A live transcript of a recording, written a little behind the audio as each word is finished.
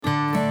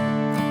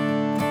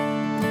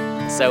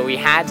so we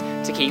had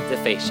to keep the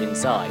fish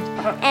inside.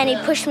 And he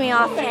pushed me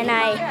off and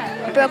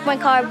I broke my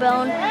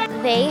collarbone.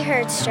 They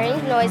heard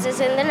strange noises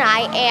in the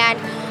night and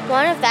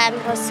one of them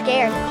was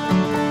scared.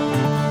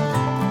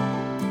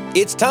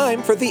 It's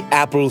time for The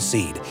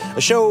Appleseed, a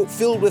show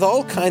filled with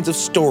all kinds of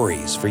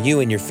stories for you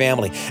and your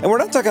family. And we're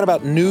not talking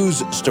about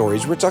news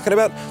stories. We're talking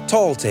about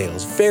tall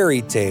tales,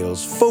 fairy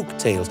tales, folk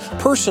tales,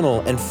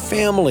 personal and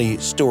family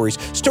stories.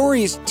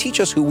 Stories teach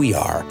us who we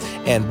are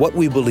and what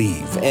we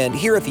believe. And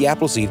here at The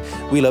Appleseed,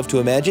 we love to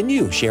imagine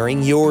you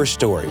sharing your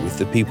story with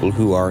the people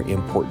who are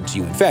important to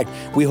you. In fact,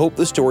 we hope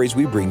the stories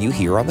we bring you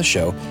here on the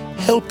show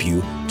help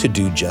you to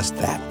do just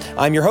that.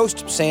 I'm your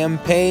host, Sam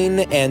Payne,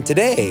 and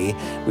today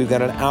we've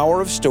got an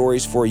hour of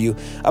stories for you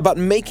about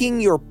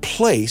making your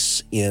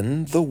place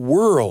in the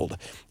world.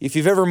 If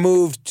you've ever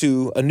moved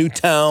to a new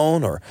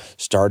town or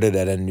started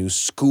at a new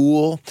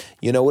school,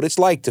 you know what it's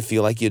like to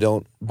feel like you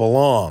don't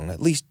belong,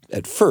 at least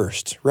at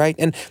first, right?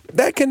 And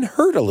that can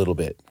hurt a little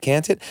bit,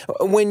 can't it?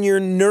 When you're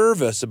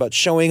nervous about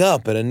showing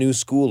up at a new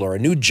school or a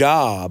new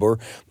job or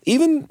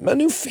even a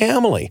new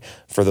family.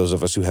 For those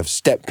of us who have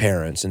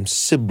step-parents and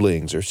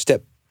siblings or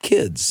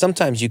step-kids,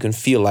 sometimes you can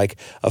feel like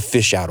a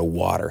fish out of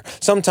water.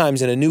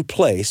 Sometimes in a new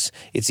place,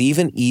 it's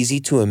even easy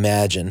to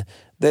imagine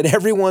that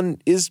everyone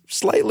is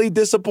slightly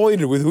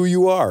disappointed with who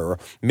you are, or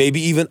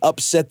maybe even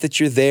upset that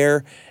you're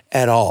there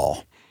at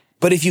all.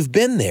 But if you've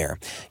been there,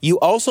 you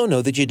also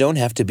know that you don't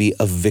have to be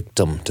a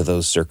victim to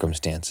those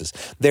circumstances.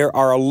 There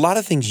are a lot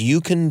of things you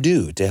can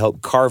do to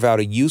help carve out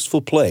a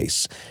useful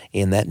place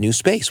in that new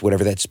space,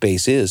 whatever that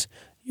space is.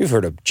 You've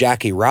heard of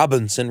Jackie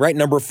Robinson, right?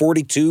 Number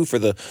 42 for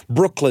the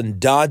Brooklyn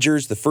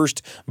Dodgers, the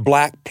first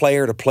black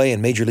player to play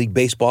in Major League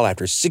Baseball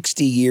after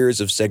 60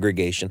 years of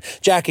segregation.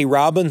 Jackie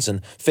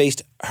Robinson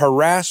faced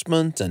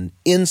harassment and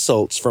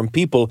insults from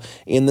people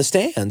in the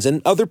stands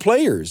and other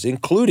players,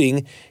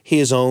 including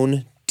his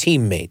own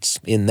teammates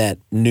in that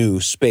new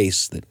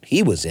space that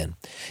he was in.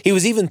 He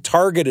was even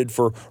targeted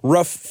for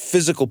rough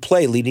physical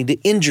play leading to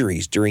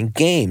injuries during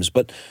games,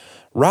 but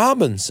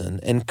Robinson,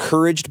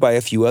 encouraged by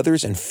a few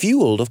others and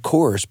fueled, of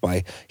course,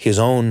 by his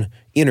own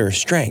inner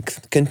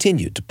strength,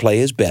 continued to play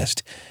his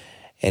best,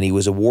 and he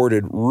was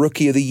awarded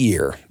Rookie of the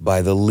Year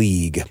by the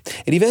league.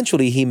 And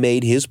eventually he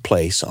made his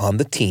place on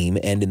the team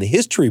and in the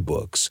history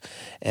books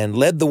and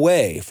led the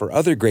way for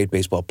other great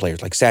baseball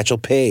players like Satchel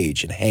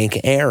Paige and Hank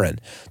Aaron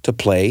to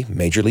play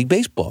Major League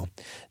Baseball.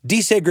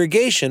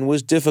 Desegregation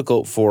was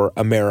difficult for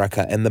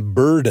America, and the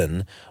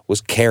burden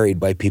was carried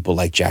by people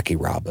like Jackie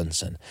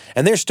Robinson.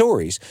 And their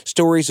stories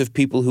of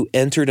people who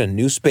entered a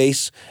new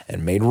space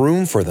and made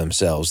room for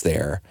themselves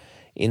there,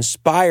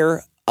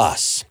 inspire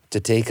us to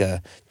take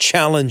a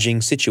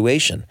challenging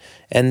situation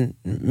and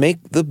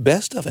make the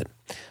best of it.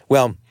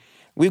 Well,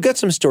 we've got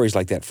some stories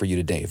like that for you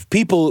today, of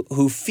people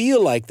who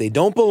feel like they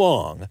don't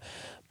belong,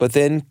 but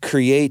then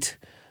create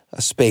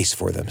a space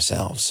for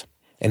themselves.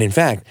 And in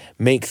fact,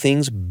 make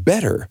things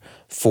better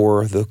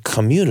for the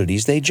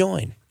communities they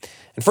join.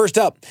 And first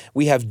up,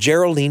 we have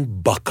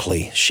Geraldine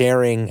Buckley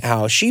sharing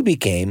how she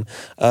became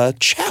a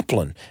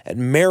chaplain at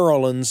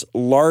Maryland's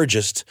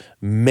largest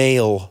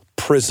male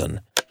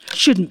prison.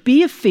 Shouldn't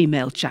be a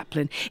female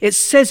chaplain. It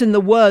says in the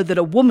word that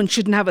a woman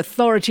shouldn't have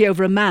authority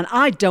over a man.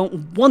 I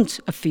don't want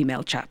a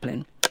female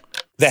chaplain.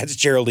 That's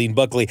Geraldine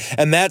Buckley,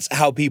 and that's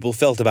how people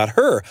felt about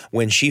her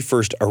when she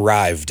first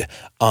arrived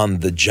on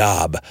the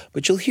job.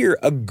 But you'll hear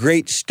a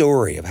great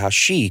story of how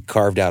she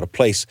carved out a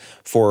place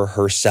for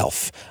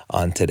herself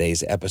on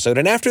today's episode.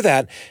 And after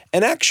that,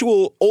 an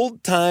actual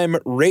old-time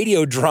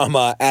radio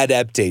drama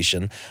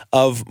adaptation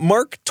of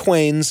Mark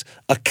Twain's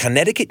A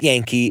Connecticut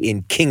Yankee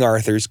in King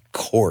Arthur's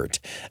Court,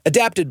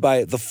 adapted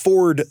by the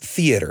Ford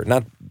Theater,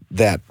 not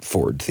that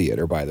Ford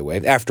Theater, by the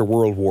way, after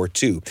World War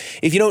II.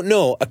 If you don't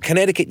know, A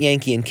Connecticut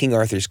Yankee in King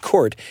Arthur's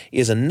Court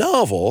is a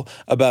novel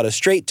about a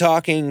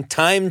straight-talking,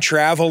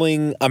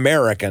 time-traveling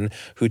American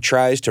who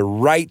tries to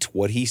right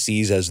what he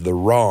sees as the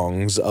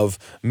wrongs of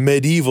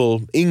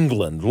medieval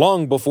England,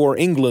 long before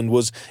England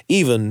was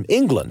even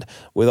England,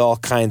 with all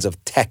kinds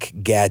of tech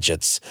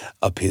gadgets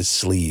up his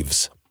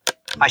sleeves.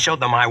 I showed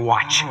them my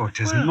watch. Oh, it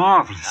is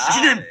marvelous. It's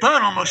an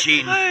infernal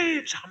machine. Hey,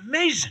 it's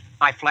amazing.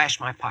 I flashed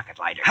my pocket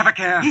lighter. Have a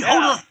care. He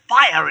holdeth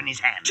fire in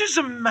his hand. It is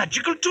a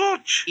magical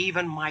torch.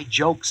 Even my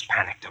jokes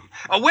panicked him.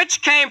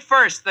 Which came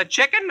first, the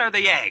chicken or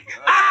the egg?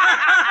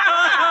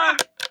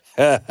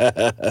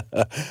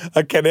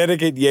 A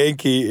Connecticut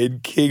Yankee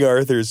in King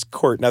Arthur's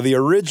Court. Now, the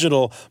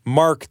original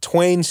Mark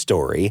Twain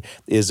story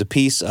is a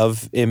piece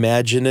of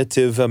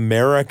imaginative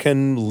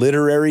American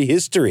literary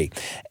history.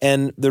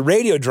 And the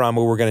radio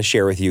drama we're going to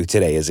share with you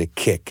today is a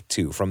kick,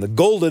 too, from the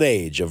golden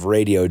age of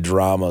radio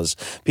dramas.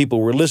 People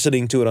were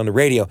listening to it on the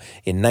radio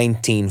in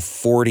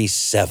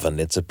 1947.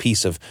 It's a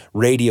piece of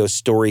radio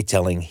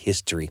storytelling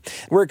history.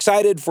 We're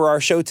excited for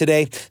our show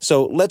today,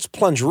 so let's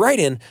plunge right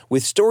in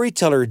with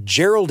storyteller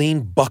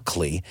Geraldine Buckley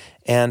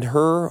and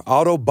her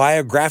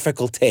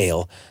autobiographical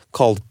tale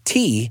called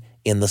Tea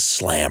in the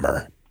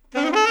Slammer.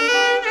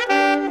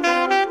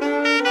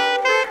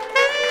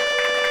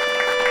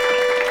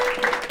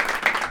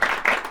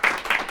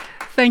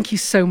 Thank you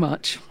so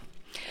much.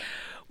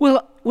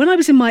 Well, when I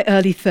was in my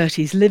early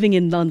 30s living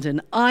in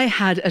London, I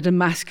had a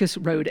Damascus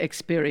Road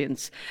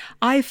experience.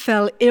 I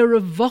fell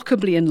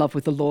irrevocably in love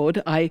with the Lord.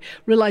 I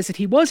realized that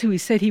he was who he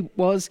said he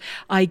was.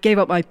 I gave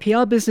up my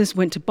PR business,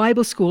 went to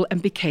Bible school,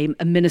 and became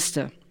a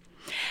minister.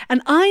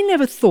 And I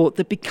never thought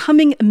that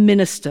becoming a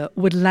minister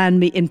would land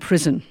me in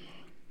prison.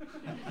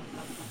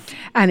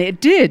 And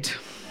it did.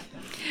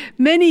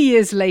 Many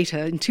years later,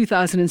 in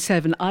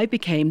 2007, I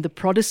became the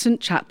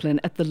Protestant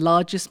chaplain at the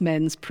largest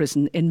men's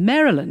prison in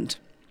Maryland.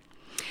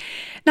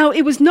 Now,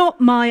 it was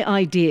not my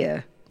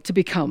idea to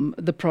become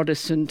the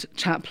Protestant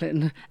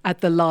chaplain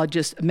at the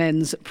largest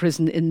men's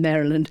prison in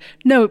Maryland.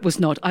 No, it was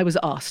not. I was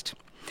asked.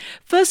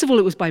 First of all,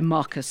 it was by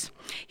Marcus.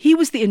 He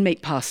was the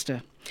inmate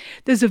pastor.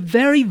 There's a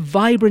very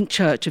vibrant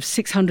church of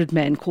 600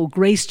 men called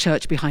Grace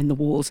Church behind the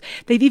walls.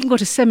 They've even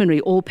got a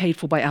seminary all paid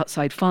for by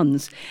outside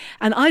funds.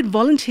 And I'd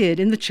volunteered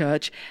in the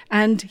church,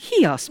 and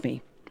he asked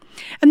me.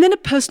 And then a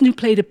person who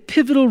played a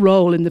pivotal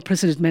role in the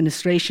prison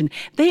administration,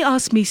 they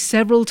asked me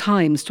several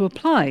times to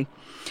apply.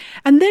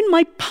 And then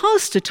my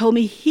pastor told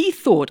me he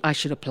thought I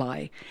should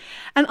apply.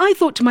 And I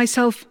thought to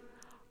myself,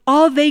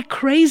 are they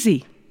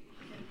crazy?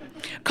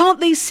 Can't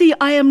they see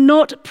I am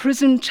not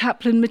prison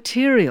chaplain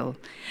material?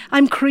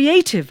 I'm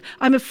creative.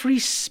 I'm a free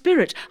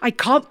spirit. I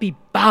can't be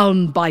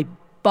bound by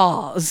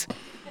bars.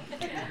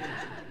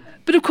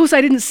 But of course,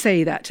 I didn't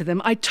say that to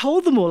them. I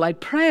told them all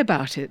I'd pray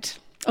about it.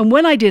 And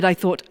when I did, I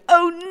thought,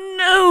 oh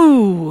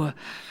no,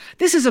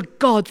 this is a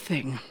God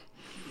thing.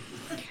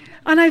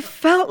 And I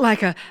felt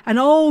like an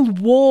old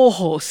war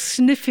horse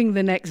sniffing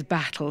the next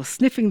battle,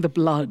 sniffing the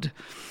blood.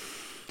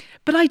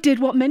 But I did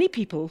what many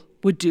people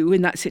would do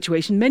in that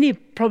situation. Many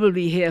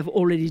probably here have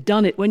already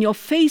done it. When you're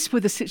faced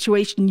with a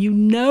situation you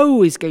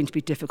know is going to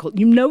be difficult,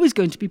 you know is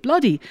going to be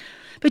bloody,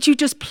 but you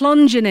just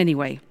plunge in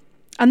anyway.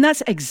 And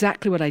that's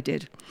exactly what I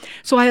did.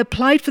 So I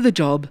applied for the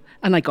job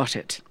and I got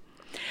it.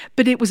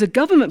 But it was a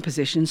government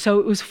position, so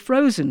it was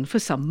frozen for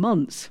some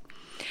months.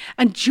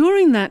 And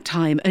during that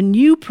time, a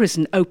new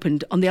prison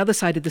opened on the other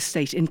side of the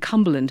state in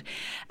Cumberland,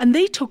 and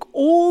they took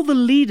all the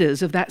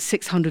leaders of that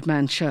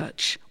 600-man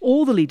church,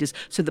 all the leaders.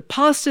 So the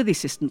pastor, the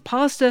assistant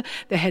pastor,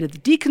 the head of the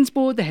deacons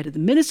board, the head of the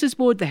ministers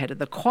board, the head of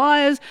the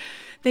choirs,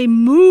 they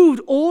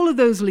moved all of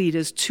those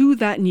leaders to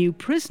that new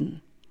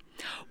prison.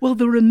 Well,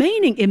 the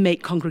remaining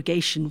inmate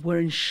congregation were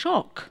in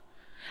shock.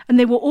 And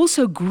they were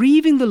also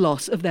grieving the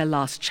loss of their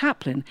last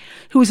chaplain,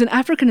 who was an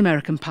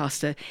African-American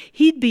pastor.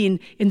 He'd been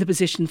in the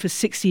position for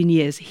 16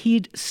 years.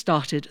 He'd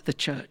started the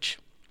church.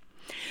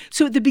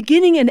 So at the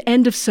beginning and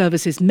end of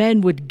services, men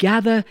would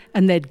gather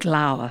and they'd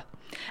glower.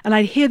 And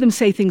I'd hear them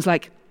say things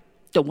like,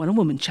 don't want a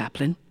woman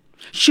chaplain.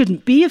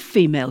 Shouldn't be a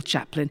female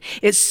chaplain.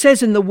 It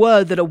says in the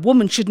word that a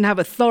woman shouldn't have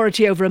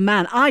authority over a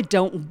man. I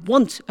don't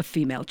want a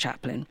female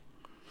chaplain.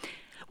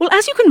 Well,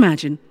 as you can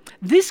imagine,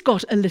 this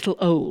got a little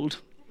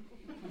old.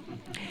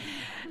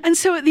 And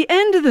so at the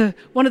end of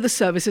one of the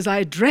services, I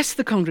addressed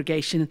the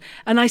congregation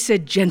and I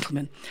said,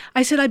 gentlemen,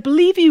 I said, I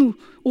believe you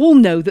all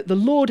know that the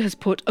Lord has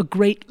put a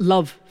great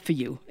love for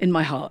you in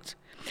my heart.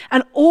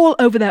 And all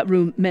over that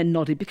room, men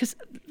nodded because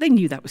they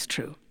knew that was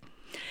true.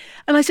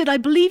 And I said, I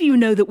believe you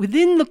know that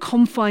within the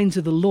confines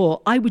of the law,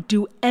 I would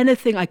do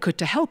anything I could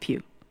to help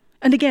you.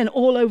 And again,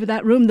 all over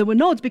that room, there were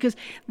nods because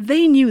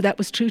they knew that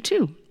was true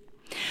too.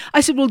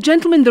 I said, well,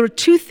 gentlemen, there are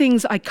two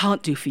things I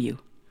can't do for you.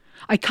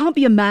 I can't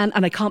be a man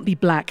and I can't be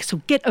black,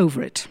 so get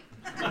over it.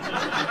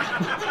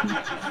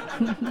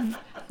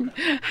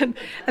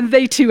 and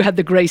they too had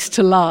the grace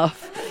to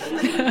laugh.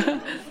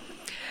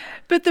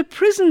 But the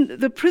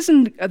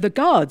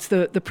guards,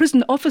 the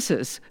prison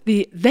officers,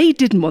 they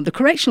didn't want, the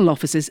correctional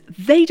officers,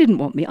 they didn't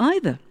want me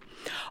either.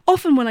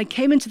 Often when I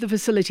came into the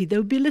facility, there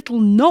would be little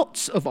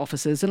knots of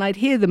officers, and I'd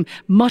hear them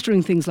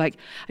muttering things like,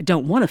 I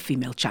don't want a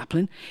female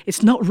chaplain.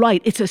 It's not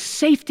right. It's a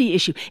safety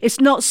issue.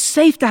 It's not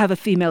safe to have a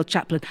female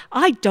chaplain.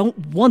 I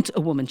don't want a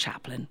woman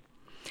chaplain.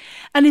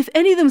 And if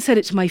any of them said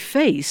it to my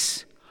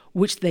face,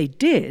 which they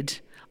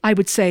did, I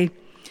would say,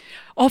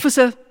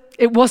 officer,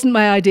 it wasn't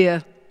my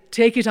idea.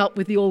 Take it up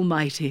with the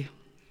Almighty.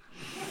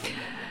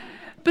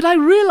 But I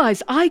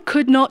realized I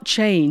could not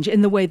change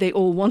in the way they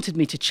all wanted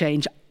me to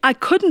change. I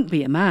couldn't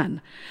be a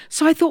man.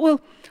 So I thought, well,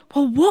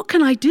 what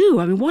can I do?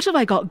 I mean, what have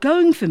I got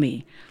going for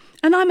me?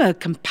 And I'm a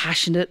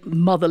compassionate,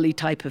 motherly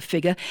type of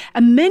figure.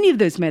 And many of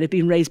those men have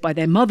been raised by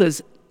their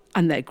mothers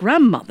and their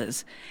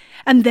grandmothers.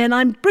 And then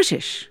I'm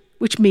British,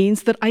 which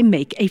means that I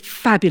make a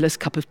fabulous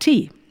cup of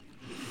tea.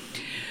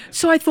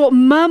 So I thought,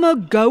 Mama,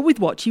 go with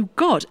what you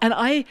got. And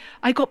I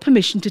got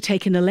permission to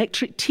take an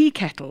electric tea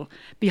kettle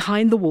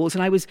behind the walls,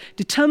 and I was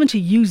determined to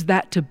use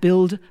that to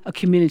build a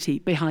community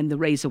behind the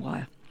razor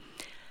wire.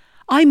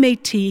 I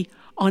made tea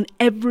on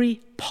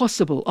every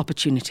possible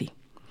opportunity.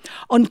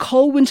 On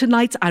cold winter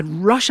nights, I'd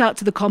rush out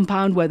to the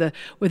compound where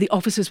the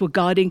officers were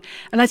guarding,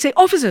 and I'd say,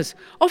 officers,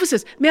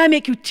 may I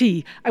make you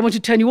tea? I want to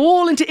turn you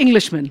all into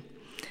Englishmen.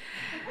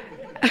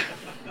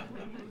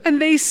 And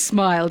they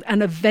smiled,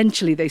 and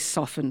eventually they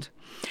softened.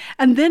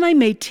 And then I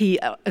made tea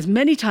as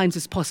many times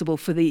as possible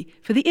for the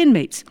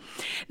inmates.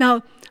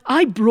 Now,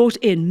 I brought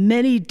in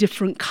many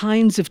different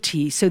kinds of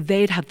tea so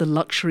they'd have the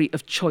luxury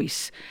of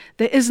choice.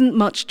 There isn't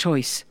much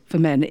choice for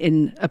men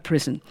in a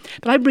prison.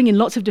 But I bring in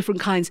lots of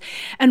different kinds.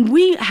 And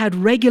we had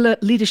regular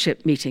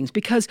leadership meetings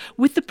because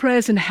with the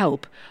prayers and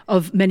help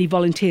of many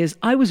volunteers,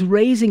 I was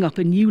raising up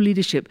a new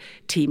leadership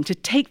team to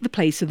take the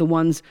place of the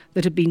ones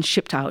that had been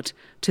shipped out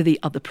to the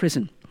other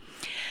prison.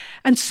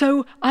 And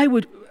so I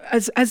would,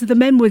 as the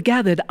men were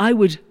gathered, I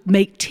would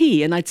make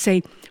tea and I'd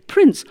say,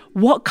 Prince,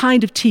 what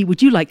kind of tea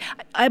would you like?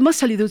 I must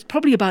tell you, there was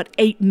probably about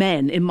 8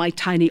 men in my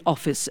tiny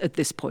office at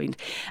this point.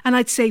 And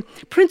I'd say,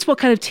 Prince, what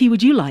kind of tea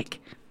would you like?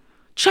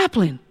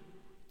 Chaplain,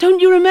 don't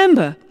you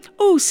remember?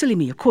 Oh, silly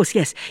me, of course,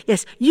 yes.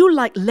 You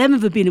like lemon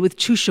verbena with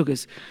 2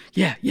 sugars.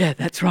 Yeah,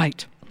 that's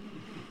right.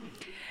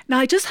 Now,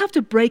 I just have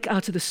to break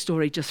out of the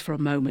story just for a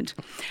moment.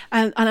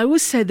 And I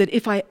always said that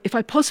if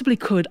I possibly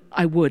could,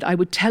 I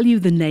would tell you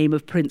the name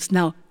of Prince.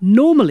 Now,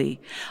 normally,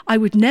 I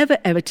would never,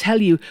 ever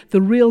tell you the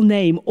real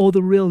name or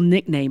the real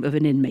nickname of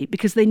an inmate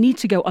because they need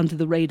to go under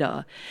the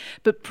radar.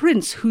 But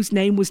Prince, whose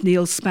name was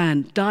Neil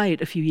Spann,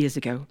 died a few years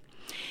ago.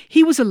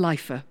 He was a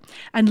lifer,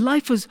 and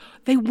lifers,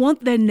 they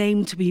want their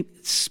name to be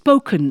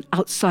spoken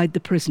outside the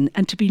prison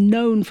and to be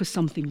known for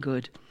something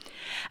good.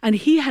 And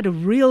he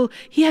fell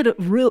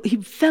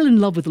in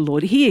love with the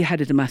Lord. He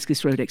had a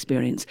Damascus Road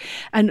experience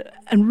and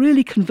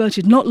really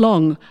converted not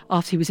long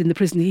after he was in the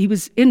prison. He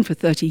was in for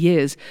 30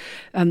 years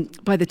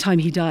by the time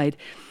he died.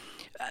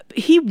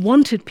 He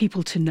wanted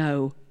people to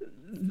know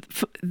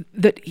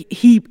that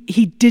he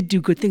did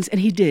do good things,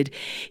 and he did.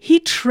 He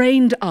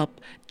trained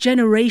up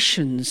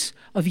generations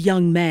of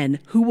young men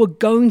who were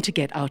going to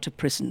get out of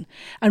prison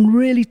and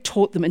really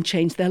taught them and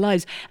changed their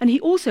lives. And he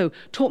also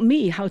taught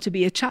me how to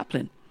be a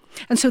chaplain.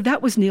 And so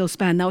that was Neil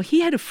Spann. Now,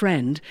 he had a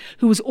friend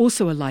who was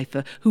also a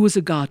lifer, who was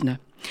a gardener.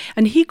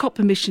 And he got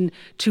permission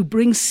to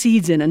bring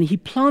seeds in, and he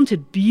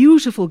planted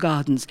beautiful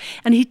gardens.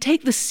 And he'd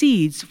take the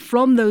seeds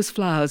from those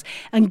flowers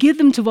and give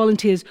them to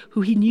volunteers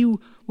who he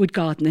knew would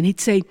garden. And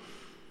he'd say,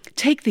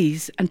 take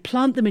these and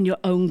plant them in your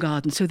own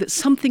garden so that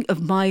something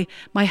of my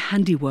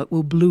handiwork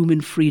will bloom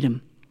in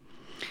freedom.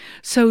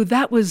 So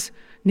that was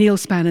Neil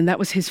Spann, and that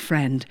was his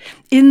friend.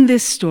 In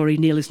this story,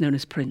 Neil is known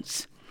as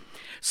Prince.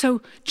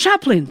 So,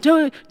 Chaplain,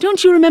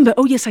 don't you remember?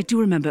 Oh, yes, I do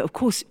remember. Of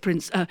course,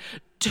 Prince.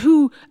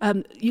 You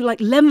like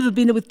lemon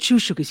verbena with 2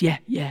 sugars?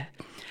 Yeah.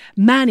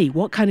 Manny,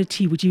 what kind of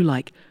tea would you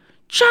like?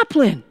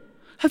 Chaplain,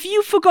 have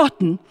you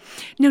forgotten?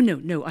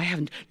 No, I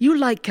haven't. You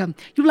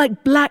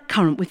like black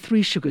currant with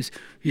 3 sugars?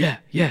 Yeah.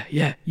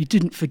 You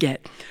didn't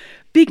forget.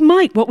 Big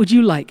Mike, what would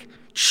you like?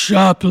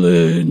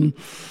 Chaplain.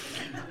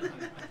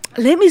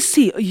 Let me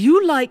see.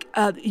 You like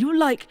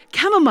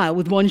chamomile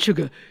with 1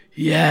 sugar?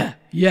 Yeah,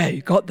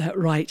 you got that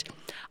right.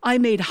 I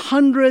made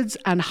hundreds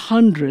and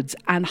hundreds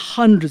and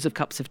hundreds of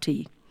cups of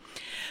tea.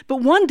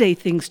 But one day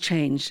things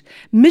changed.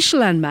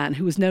 Michelin Man,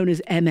 who was known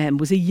as MM,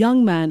 was a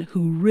young man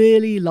who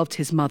really loved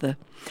his mother.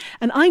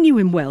 And I knew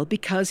him well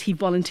because he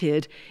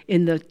volunteered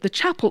in the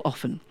chapel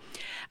often.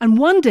 And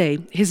one day,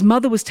 his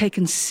mother was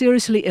taken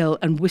seriously ill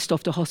and whisked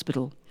off to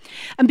hospital.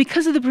 And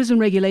because of the prison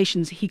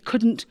regulations, he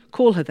couldn't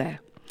call her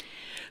there.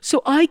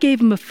 So I gave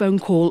him a phone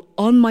call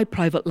on my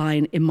private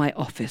line in my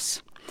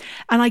office.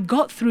 And I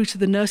got through to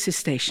the nurses'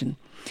 station.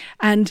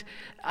 And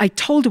I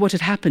told her what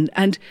had happened,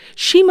 and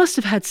she must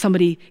have had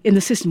somebody in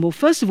the system. Well,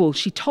 first of all,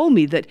 she told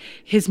me that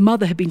his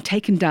mother had been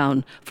taken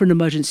down for an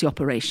emergency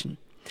operation.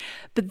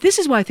 But this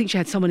is why I think she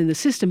had someone in the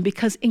system,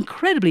 because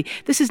incredibly,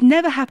 this has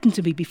never happened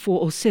to me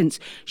before or since.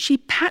 She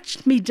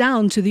patched me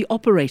down to the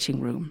operating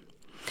room.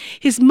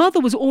 His mother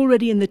was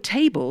already on the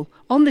table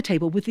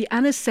with the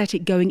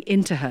anesthetic going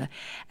into her,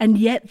 and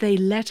yet they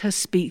let her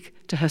speak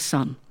to her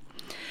son.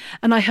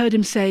 And I heard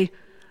him say,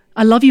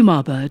 "I love you,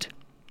 Marbird."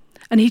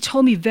 And he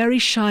told me very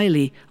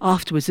shyly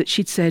afterwards that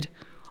she'd said,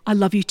 "I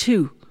love you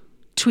too.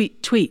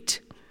 Tweet,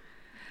 tweet."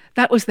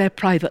 That was their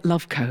private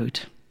love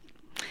code.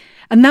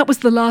 And that was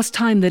the last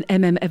time that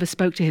MM ever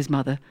spoke to his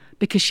mother,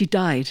 because she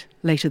died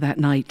later that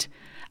night.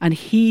 And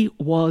he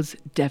was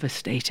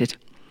devastated.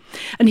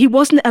 And he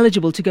wasn't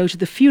eligible to go to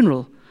the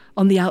funeral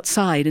on the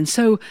outside. And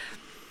so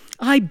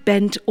I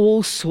bent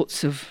all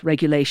sorts of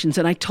regulations,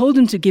 and I told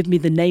him to give me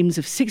the names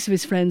of 6 of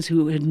his friends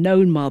who had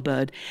known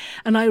Marbird,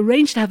 and I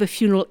arranged to have a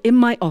funeral in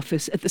my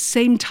office at the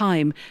same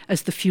time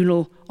as the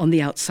funeral on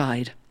the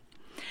outside.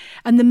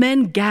 And the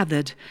men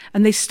gathered,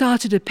 and they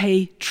started to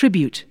pay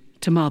tribute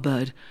to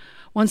Marbird.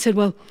 One said,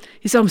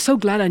 he said, "I'm so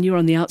glad I knew her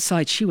on the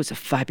outside. She was a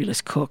fabulous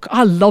cook.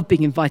 I love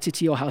being invited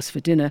to your house for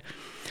dinner."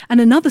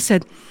 And another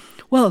said,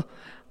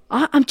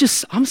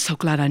 I'm so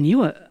glad I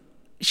knew her.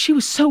 She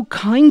was so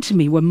kind to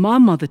me when my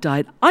mother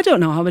died. I don't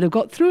know how I would have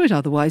got through it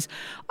otherwise.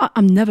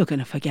 I'm never going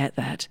to forget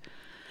that.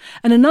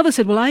 And another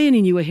said, I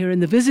only knew her here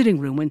in the visiting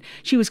room when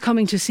she was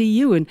coming to see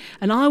you, and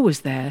I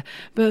was there.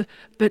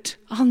 But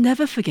I'll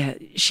never forget.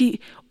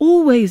 She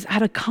always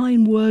had a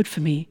kind word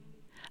for me.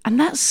 And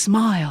that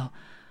smile,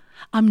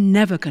 I'm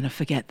never going to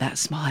forget that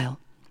smile.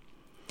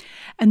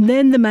 And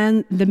then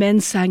the men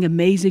sang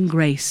Amazing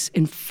Grace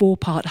in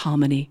 4-part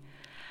harmony,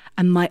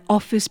 and my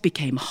office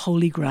became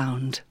holy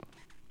ground.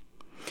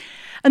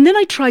 And then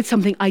I tried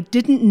something I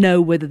didn't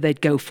know whether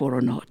they'd go for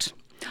or not.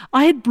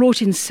 I had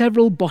brought in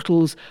several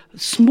bottles,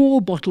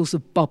 small bottles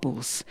of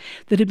bubbles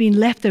that had been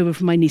left over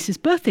from my niece's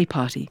birthday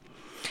party.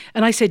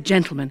 And I said,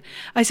 gentlemen,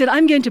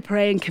 I'm going to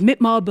pray and commit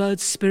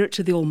Marbird's spirit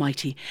to the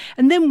Almighty.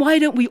 And then why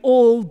don't we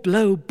all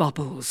blow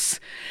bubbles,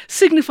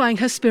 signifying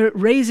her spirit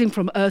raising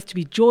from earth to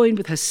be joined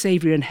with her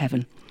Saviour in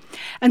heaven.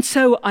 And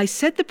so I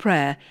said the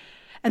prayer,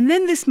 and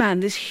then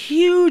this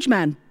huge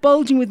man,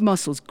 bulging with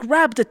muscles,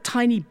 grabbed a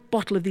tiny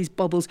bottle of these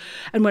bubbles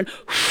and went,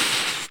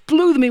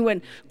 blew them in,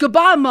 went,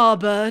 goodbye,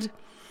 Marbird.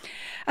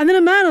 And then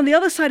a man on the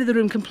other side of the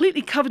room,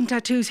 completely covered in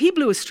tattoos, he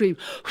blew a stream,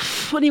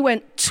 and he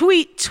went,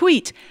 tweet,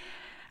 tweet.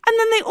 And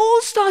then they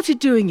all started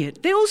doing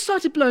it. They all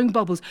started blowing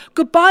bubbles.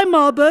 Goodbye,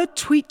 Marbird,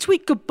 tweet,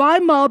 tweet. Goodbye,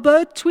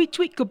 Marbird, tweet,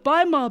 tweet.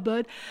 Goodbye,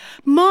 Marbird.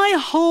 My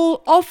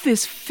whole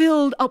office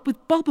filled up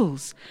with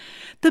bubbles.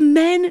 The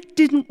men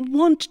didn't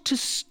want to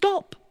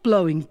stop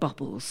blowing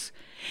bubbles.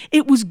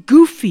 It was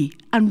goofy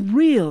and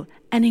real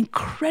and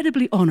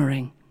incredibly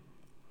honouring.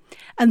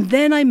 And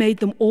then I made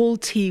them all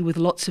tea with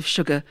lots of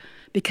sugar,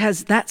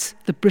 because that's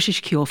the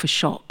British cure for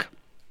shock.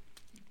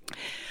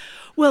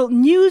 Well,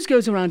 news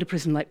goes around a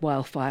prison like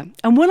wildfire.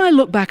 And when I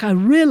look back, I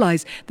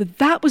realize that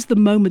that was the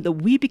moment that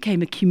we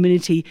became a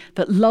community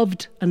that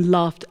loved and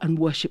laughed and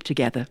worshipped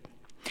together.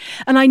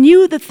 And I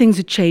knew that things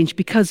had changed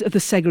because of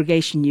the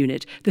segregation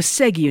unit, the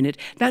SEG unit.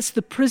 That's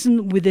the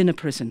prison within a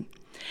prison.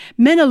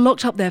 Men are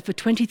locked up there for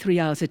 23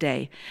 hours a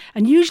day.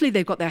 And usually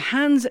they've got their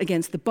hands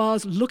against the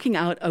bars looking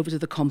out over to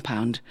the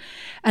compound.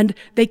 And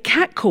they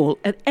catcall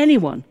at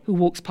anyone who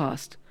walks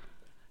past.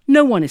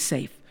 No one is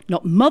safe.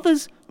 Not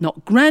mothers,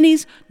 not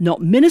grannies,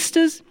 not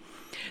ministers.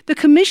 The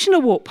commissioner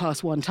walked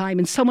past one time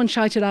and someone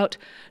shouted out,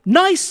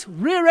 "Nice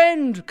rear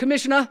end,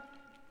 Commissioner."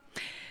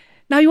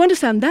 Now you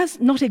understand, that's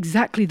not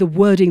exactly the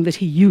wording that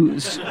he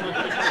used.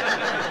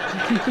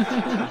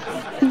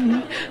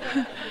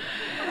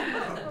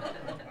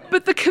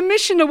 But the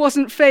commissioner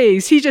wasn't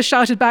fazed. He just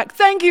shouted back,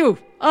 "Thank you,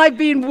 I've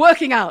been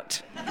working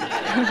out."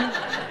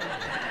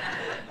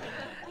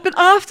 But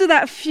after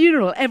that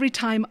funeral, every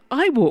time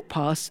I walked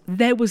past,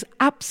 there was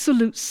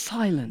absolute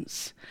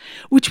silence,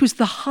 which was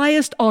the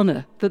highest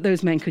honor that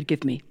those men could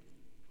give me.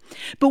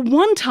 But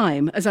one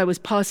time, as I was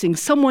passing,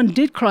 someone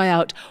did cry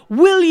out,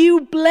 "Will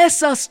you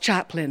bless us,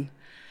 chaplain?"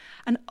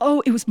 And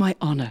oh, it was my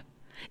honor.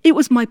 It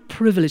was my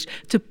privilege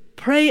to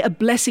pray a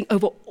blessing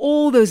over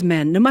all those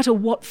men, no matter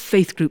what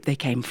faith group they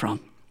came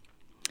from.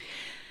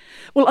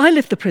 Well, I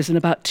left the prison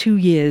about 2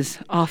 years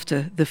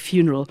after the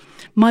funeral.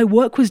 My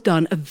work was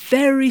done. A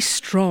very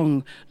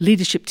strong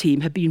leadership team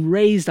had been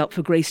raised up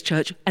for Grace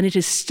Church, and it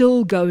is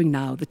still going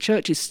now. The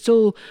church is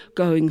still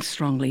going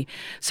strongly.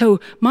 So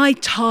my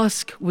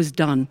task was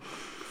done.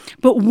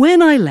 But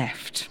when I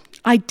left,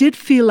 I did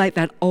feel like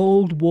that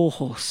old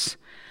warhorse.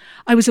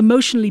 I was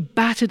emotionally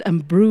battered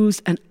and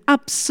bruised and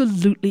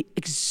absolutely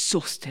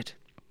exhausted.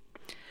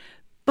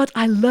 But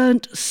I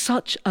learned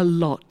such a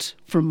lot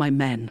from my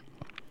men.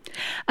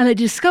 And I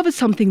discovered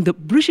something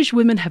that British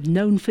women have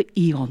known for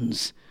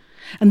eons.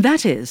 And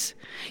that is,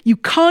 you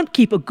can't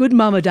keep a good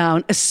mama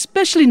down,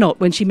 especially not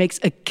when she makes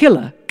a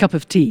killer cup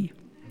of tea.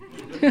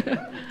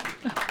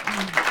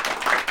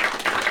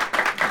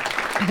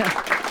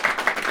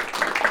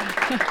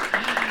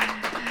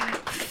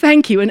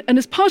 Thank you. And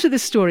as part of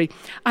this story,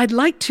 I'd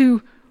like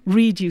to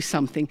read you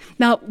something.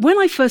 Now, when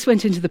I first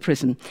went into the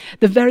prison,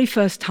 the very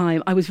first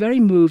time, I was very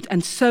moved,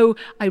 and so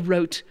I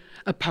wrote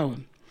a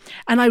poem.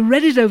 And I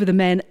read it over the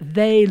men.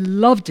 They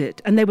loved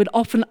it, and they would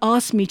often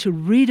ask me to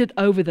read it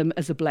over them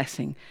as a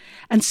blessing.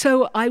 And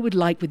so I would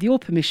like, with your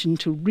permission,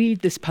 to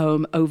read this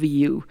poem over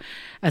you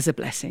as a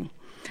blessing.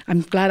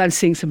 I'm glad I'm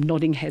seeing some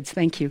nodding heads.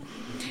 Thank you.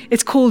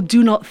 It's called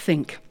Do Not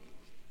Think.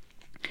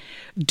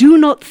 Do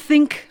not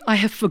think I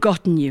have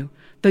forgotten you,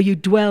 though you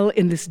dwell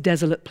in this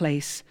desolate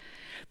place,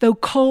 though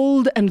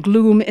cold and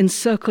gloom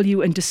encircle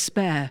you and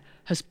despair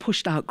has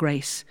pushed out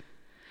grace.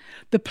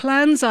 The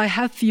plans I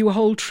have for you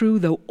hold true,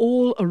 though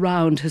all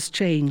around has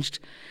changed.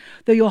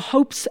 Though your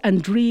hopes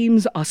and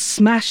dreams are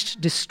smashed,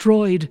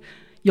 destroyed,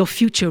 your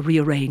future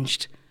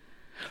rearranged.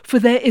 For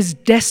there is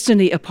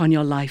destiny upon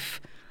your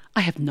life. I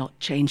have not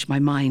changed my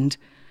mind.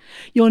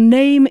 Your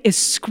name is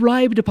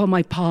scribed upon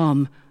my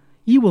palm.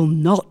 You will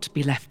not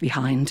be left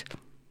behind.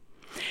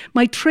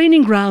 My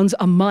training grounds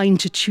are mine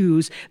to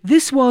choose.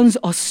 This one's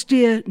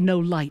austere, no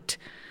light.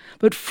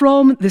 But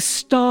from this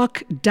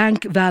stark,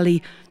 dank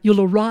valley,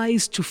 you'll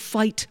arise to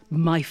fight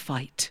my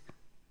fight.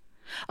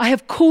 I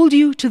have called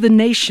you to the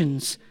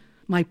nations.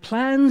 My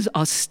plans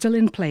are still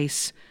in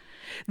place.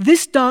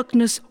 This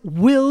darkness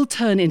will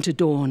turn into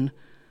dawn.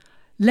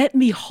 Let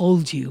me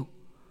hold you.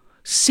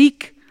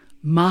 Seek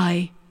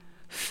my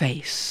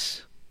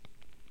face.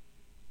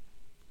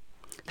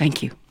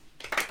 Thank you.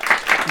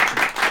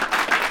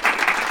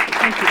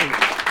 Thank you.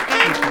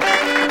 Thank you.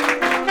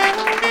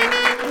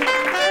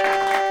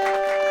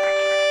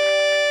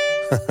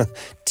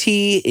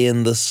 Tea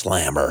in the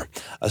Slammer,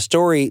 a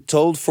story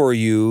told for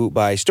you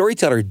by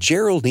storyteller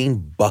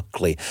Geraldine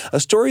Buckley, a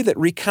story that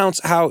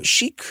recounts how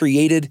she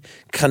created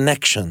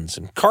connections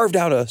and carved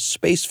out a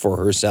space for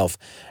herself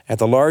at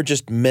the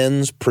largest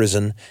men's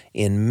prison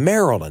in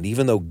Maryland,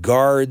 even though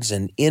guards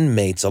and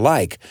inmates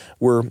alike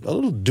were a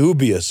little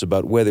dubious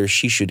about whether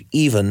she should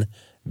even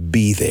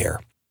be there.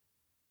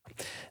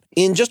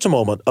 In just a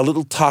moment, a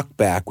little talk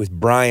back with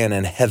Brian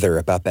and Heather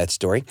about that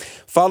story,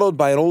 followed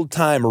by an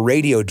old-time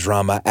radio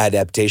drama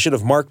adaptation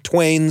of Mark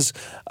Twain's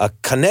A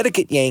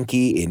Connecticut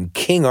Yankee in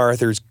King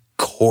Arthur's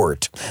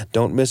Court.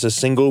 Don't miss a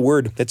single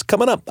word. It's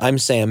coming up. I'm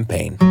Sam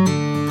Payne.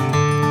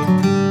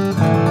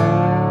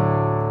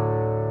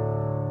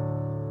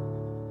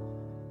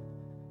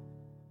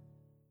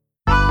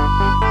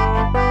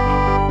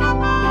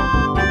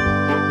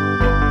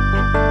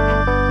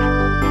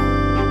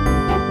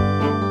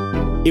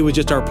 It was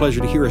just our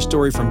pleasure to hear a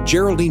story from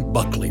Geraldine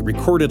Buckley,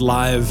 recorded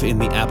live in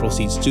the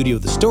Appleseed studio.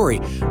 The story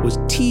was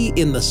Tea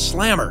in the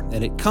Slammer,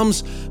 and it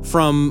comes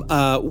from,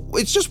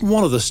 it's just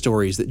one of the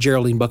stories that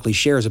Geraldine Buckley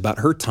shares about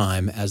her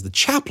time as the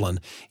chaplain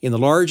in the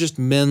largest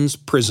men's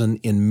prison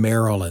in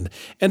Maryland.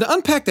 And to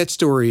unpack that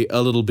story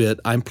a little bit,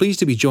 I'm pleased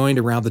to be joined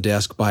around the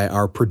desk by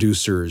our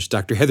producers,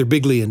 Dr. Heather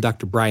Bigley and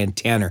Dr. Brian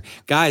Tanner.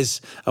 Guys,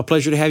 a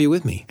pleasure to have you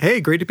with me. Hey,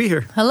 great to be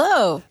here.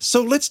 Hello.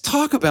 So let's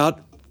talk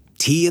about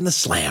Tea in the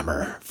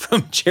Slammer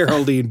from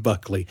Geraldine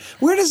Buckley.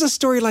 Where does a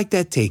story like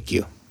that take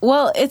you?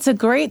 Well, it's a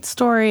great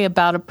story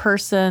about a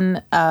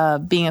person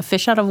being a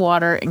fish out of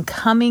water and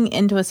coming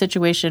into a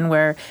situation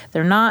where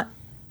they're not,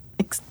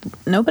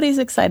 nobody's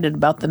excited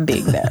about them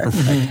being there.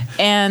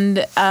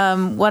 And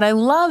what I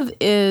love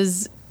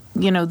is,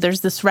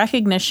 there's this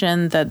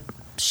recognition that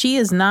she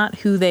is not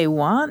who they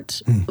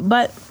want,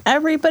 but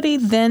everybody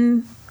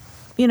then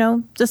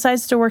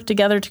decides to work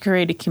together to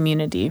create a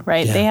community,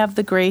 right? Yeah. They have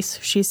the grace,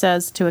 she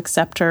says, to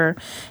accept her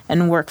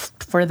and work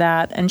for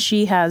that. And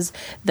she has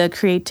the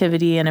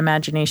creativity and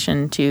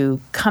imagination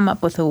to come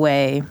up with a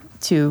way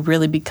to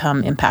really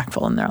become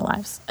impactful in their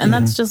lives. And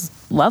that's just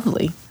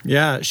lovely.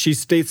 Yeah, she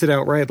states it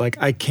outright,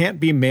 like, I can't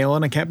be male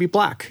and I can't be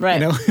black.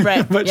 Right,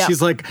 right. But yeah.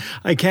 She's like,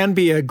 I can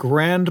be a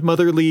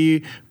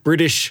grandmotherly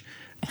British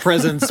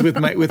presence with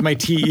my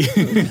tea.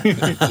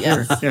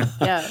 Yes.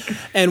 Yeah.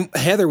 And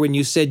Heather, when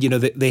you said,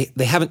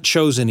 they haven't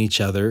chosen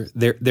each other,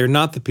 they're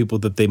not the people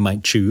that they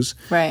might choose.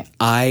 Right.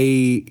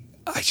 I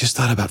just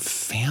thought about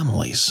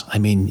families. I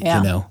mean,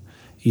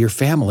 your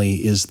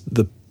family is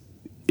they're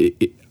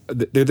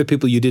the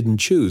people you didn't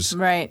choose.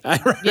 Right.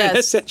 Yes.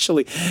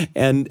 Essentially.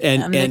 And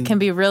it can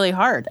be really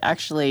hard,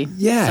 actually,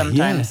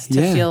 sometimes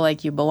to feel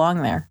like you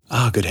belong there.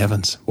 Oh, good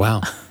heavens.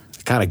 Wow.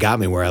 Kind of got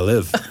me where I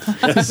live.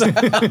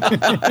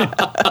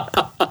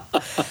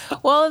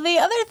 Well, the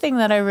other thing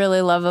that I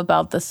really love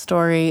about the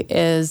story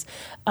is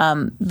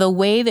the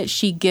way that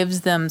she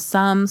gives them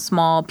some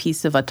small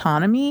piece of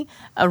autonomy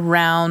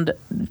around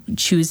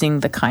choosing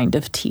the kind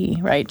of tea,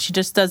 right? She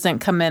just doesn't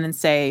come in and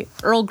say,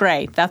 Earl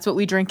Grey, that's what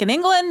we drink in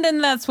England,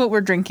 and that's what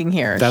we're drinking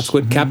here. That's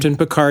what Captain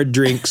Picard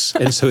drinks,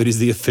 and so it is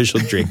the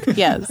official drink.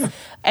 Yes.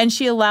 And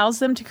she allows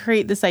them to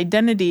create this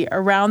identity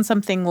around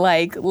something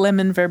like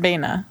lemon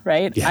verbena,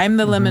 right? Yeah. I'm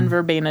the lemon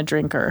verbena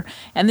drinker.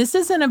 And this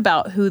isn't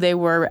about who they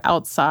were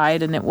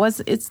outside, and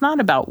it's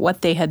not about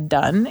what they had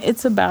done.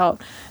 It's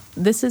about,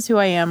 this is who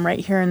I am right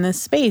here in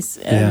this space,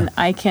 and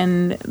I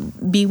can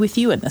be with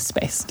you in this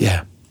space.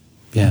 Yeah.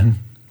 Yeah.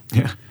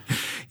 Yeah.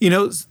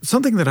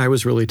 Something that I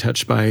was really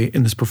touched by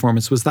in this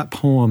performance was that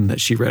poem that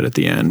she read at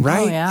the end.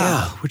 Right? Oh,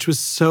 yeah. Which was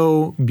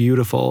so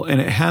beautiful. And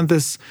it had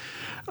this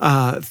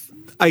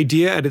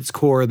idea at its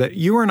core that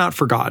you are not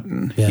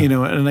forgotten,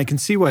 and I can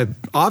see why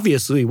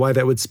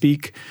that would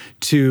speak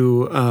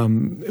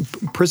to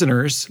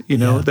prisoners,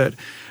 that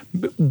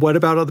what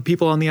about all the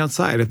people on the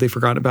outside? Have they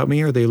forgotten about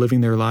me? Are they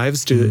living their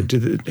lives?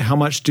 How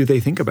much do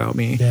they think about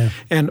me? Yeah.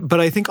 But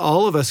I think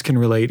all of us can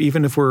relate,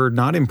 even if we're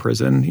not in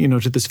prison,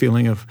 to this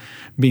feeling of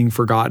being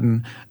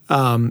forgotten.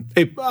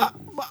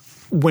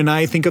 When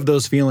I think of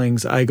those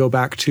feelings, I go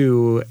back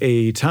to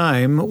a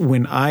time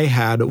when I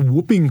had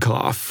whooping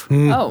cough,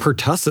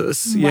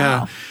 pertussis. Wow.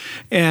 Yeah.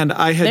 And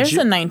I had... There's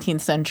a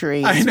 19th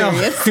century experience.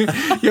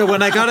 I know. Yeah,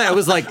 when I got it, I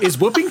was like, is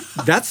whooping,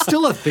 that's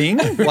still a thing?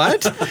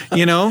 What?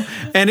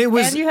 And it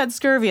was... And you had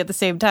scurvy at the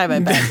same time, I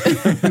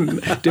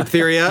bet.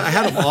 Diphtheria. I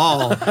had them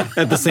all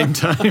at the same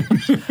time.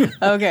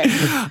 Okay.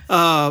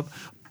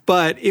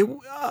 But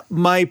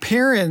my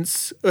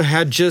parents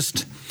had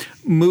just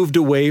moved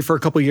away for a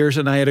couple of years,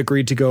 and I had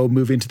agreed to go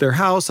move into their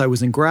house. I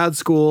was in grad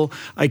school.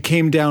 I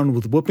came down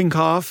with whooping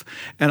cough,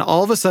 and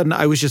all of a sudden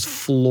I was just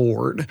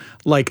floored.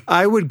 Like,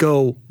 I would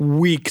go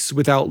weeks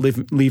without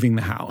leaving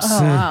the house.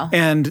 Oh, wow.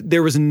 And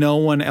there was no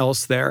one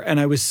else there, and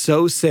I was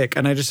so sick.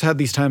 And I just had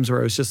these times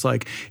where I was just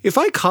like, if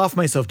I cough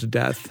myself to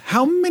death,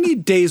 how many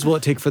days will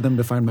it take for them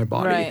to find my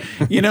body? Right.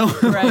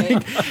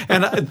 Right.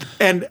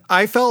 And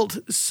I felt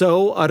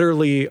so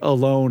utterly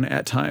alone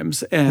at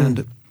times.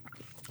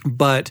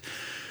 But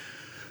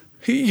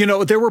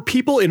There were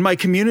people in my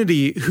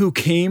community who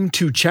came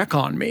to check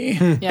on me.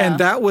 Yeah. And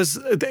that was,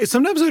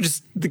 sometimes I would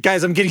just,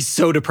 guys, I'm getting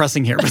so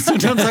depressing here, but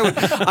sometimes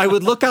I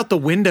would look out the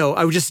window.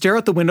 I would just stare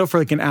out the window for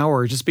like an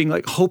hour, just being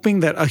like, hoping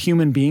that a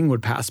human being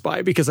would pass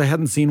by because I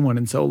hadn't seen one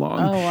in so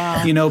long. Oh,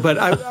 wow. But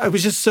I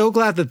was just so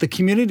glad that the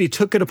community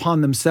took it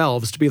upon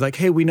themselves to be like,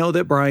 hey, we know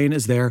that Brian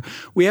is there.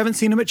 We haven't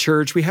seen him at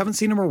church. We haven't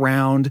seen him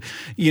around.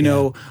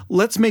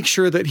 Let's make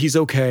sure that he's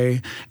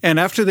okay. And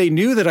after they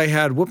knew that I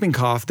had whooping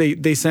cough,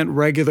 they sent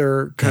regular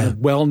kind of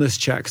wellness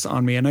checks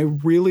on me. And I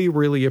really,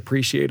 really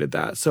appreciated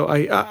that. So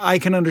I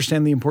can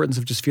understand the importance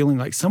of just feeling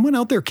like someone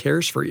out there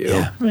cares for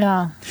you.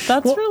 Yeah.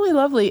 That's really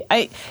lovely.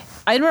 It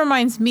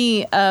reminds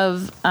me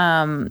of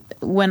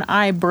when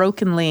I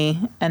brokenly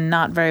and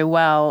not very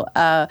well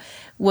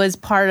was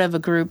part of a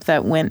group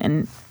that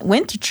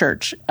went to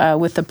church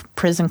with the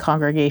prison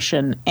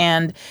congregation.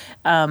 And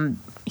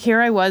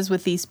here I was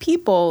with these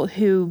people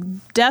who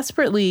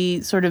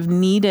desperately sort of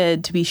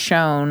needed to be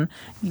shown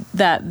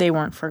that they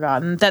weren't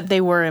forgotten, that they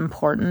were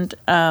important,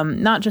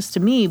 not just to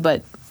me,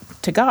 but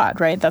to God,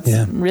 right? That's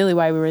really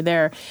why we were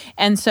there.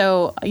 And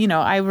so,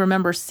 I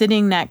remember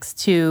sitting next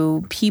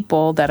to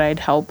people that I'd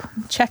help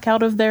check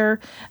out of their,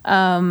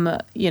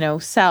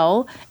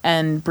 cell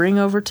and bring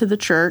over to the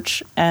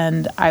church.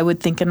 And I would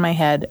think in my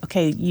head,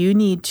 okay, you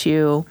need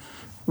to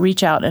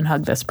reach out and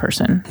hug this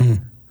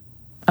person.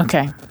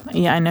 Okay.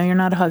 Yeah, I know you're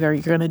not a hugger.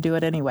 You're going to do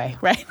it anyway,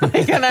 right?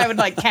 And I would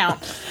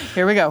count.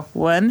 Here we go.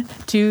 1,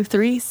 2,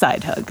 3,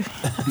 side hug.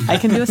 I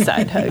can do a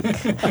side hug.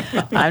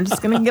 I'm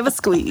just going to give a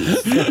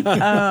squeeze.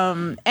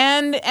 And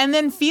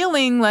then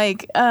feeling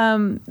like,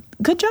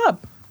 good job.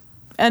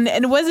 And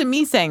it wasn't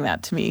me saying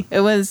that to me.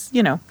 It was,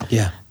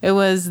 it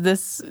was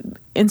this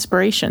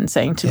inspiration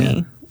saying to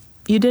me,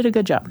 you did a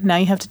good job. Now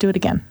you have to do it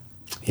again.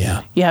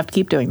 Yeah. You have to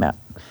keep doing that.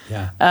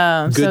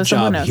 Yeah. Good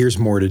job. Here's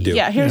more to do.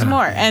 Yeah, here's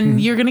more.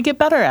 And you're going to get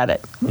better at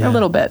it a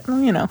little bit,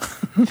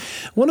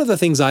 One of the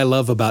things I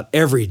love about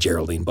every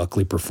Geraldine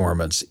Buckley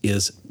performance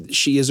is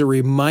she is a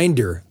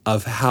reminder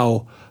of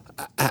how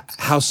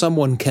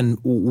someone can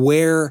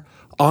wear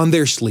on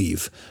their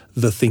sleeve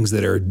the things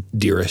that are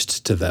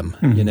dearest to them,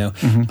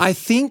 I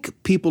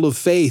think people of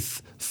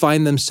faith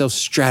find themselves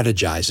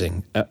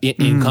strategizing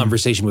in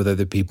conversation with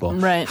other people.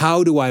 Right.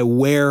 How do I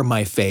wear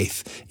my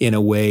faith in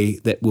a way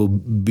that will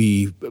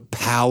be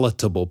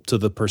palatable to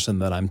the person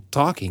that I'm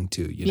talking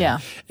to? Yeah.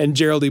 And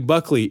Geraldine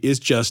Buckley is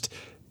just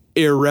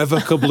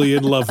irrevocably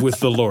in love with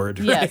the Lord.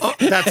 Yes. Oh,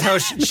 that's how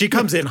she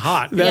comes in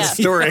hot. That's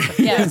the story.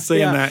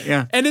 Saying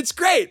that, And it's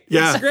great.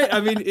 Yeah. It's great. I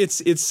mean,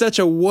 it's such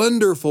a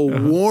wonderful,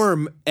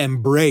 warm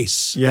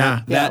embrace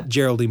that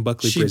Geraldine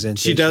Buckley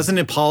presents. She doesn't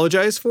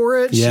apologize for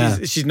it. Yeah.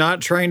 She's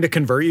not trying to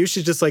convert you.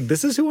 She's just like,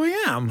 this is who I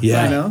am.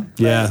 Yeah.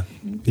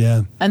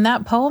 Yeah. And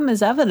that poem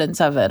is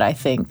evidence of it, I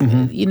think.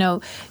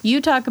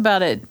 You talk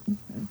about it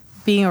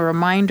being a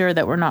reminder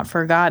that we're not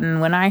forgotten.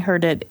 When I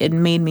heard it, it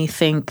made me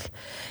think,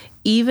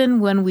 even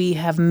when we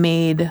have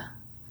made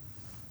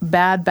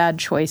bad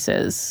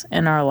choices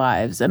in our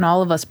lives, and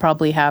all of us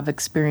probably have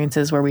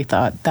experiences where we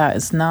thought, that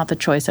is not the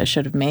choice I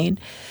should have made.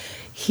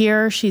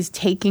 Here she's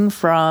taking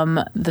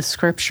from the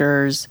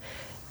scriptures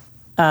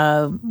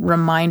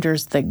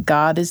reminders that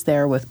God is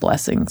there with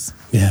blessings.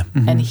 Yeah.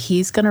 And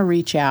he's going to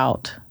reach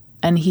out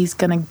and he's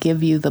going to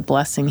give you the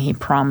blessing he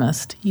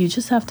promised. You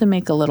just have to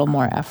make a little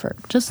more effort.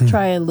 Just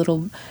try a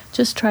little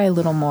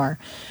more.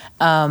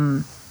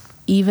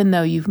 Even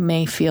though you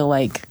may feel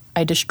like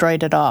I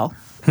destroyed it all,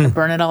 I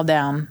burn it all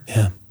down,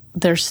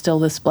 there's still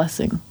this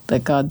blessing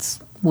that God's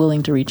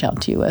willing to reach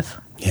out to you with.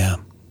 Yeah.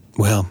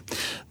 Well,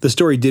 the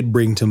story did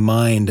bring to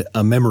mind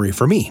a memory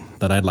for me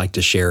that I'd like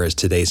to share as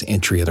today's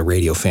entry in the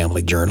Radio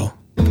Family Journal.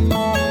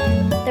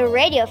 The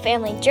Radio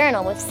Family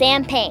Journal with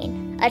Sam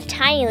Payne. A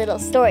tiny little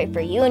story for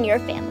you and your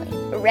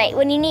family, right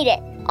when you need it,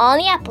 on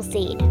the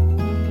Appleseed.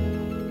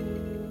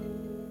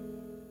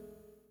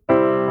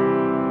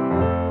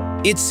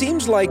 It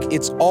seems like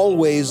it's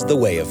always the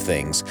way of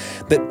things,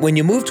 that when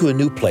you move to a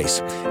new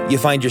place, you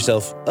find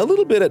yourself a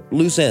little bit at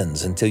loose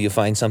ends until you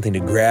find something to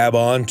grab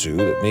onto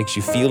that makes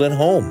you feel at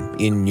home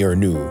in your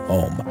new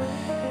home.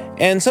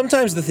 And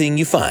sometimes the thing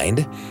you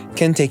find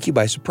can take you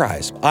by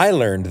surprise. I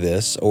learned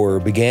this, or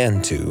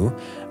began to,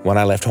 when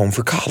I left home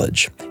for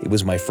college. It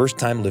was my first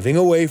time living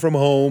away from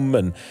home,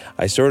 and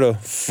I sort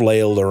of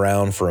flailed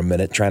around for a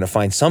minute trying to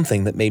find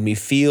something that made me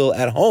feel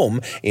at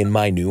home in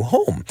my new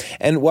home.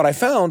 And what I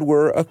found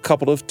were a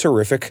couple of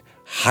terrific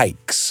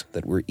hikes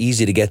that were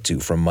easy to get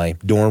to from my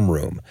dorm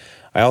room.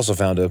 I also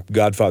found a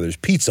Godfather's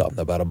Pizza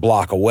about a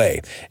block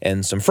away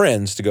and some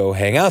friends to go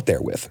hang out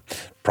there with.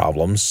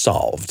 Problem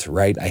solved,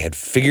 right? I had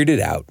figured it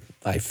out.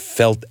 I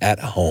felt at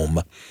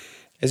home.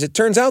 As it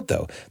turns out,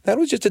 though, that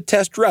was just a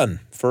test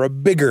run for a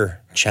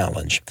bigger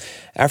challenge.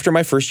 After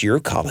my first year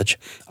of college,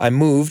 I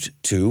moved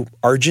to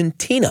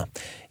Argentina.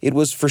 It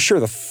was for sure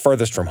the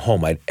farthest from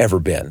home I'd ever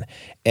been.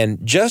 And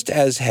just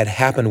as had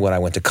happened when I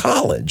went to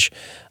college,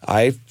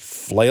 I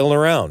flailed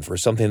around for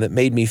something that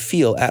made me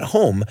feel at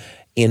home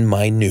in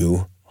my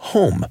new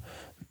home.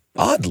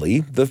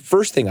 Oddly, the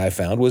first thing I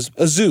found was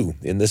a zoo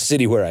in the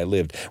city where I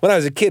lived. When I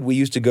was a kid, we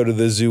used to go to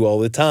the zoo all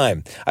the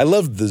time. I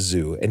loved the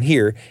zoo, and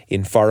here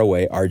in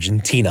faraway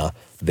Argentina,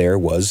 there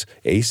was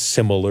a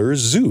similar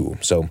zoo,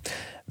 so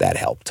that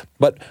helped.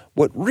 But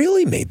what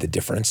really made the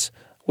difference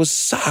was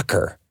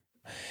soccer.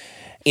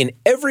 In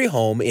every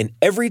home, in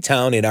every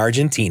town in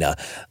Argentina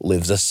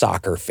lives a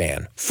soccer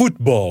fan.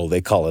 Football, they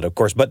call it, of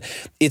course, but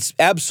it's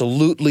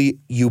absolutely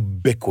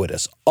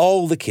ubiquitous.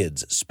 All the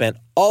kids spent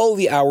all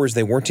the hours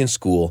they weren't in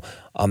school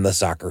on the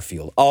soccer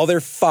field. All their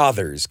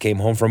fathers came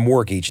home from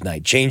work each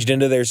night, changed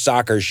into their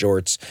soccer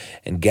shorts,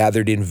 and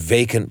gathered in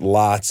vacant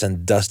lots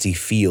and dusty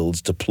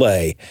fields to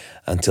play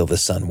until the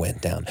sun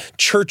went down.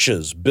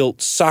 Churches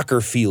built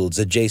soccer fields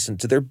adjacent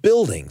to their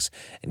buildings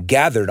and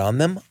gathered on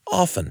them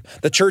often.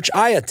 The church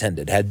I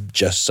attended had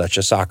just such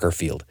a soccer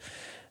field.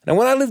 Now,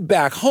 when I lived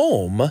back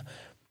home,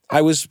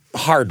 I was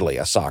hardly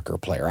a soccer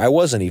player. I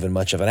wasn't even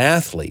much of an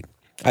athlete.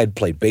 I'd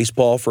played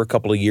baseball for a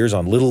couple of years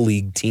on little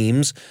league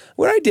teams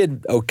where I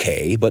did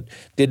okay, but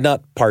did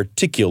not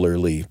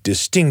particularly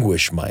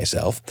distinguish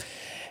myself.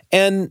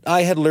 And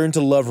I had learned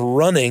to love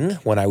running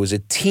when I was a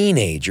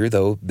teenager,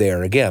 though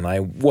there again, I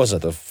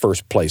wasn't a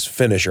first-place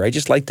finisher. I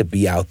just liked to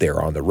be out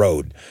there on the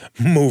road,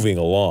 moving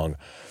along.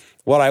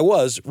 What I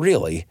was,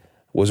 really,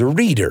 was a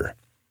reader.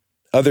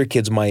 Other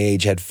kids my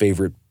age had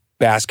favorite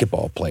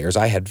basketball players.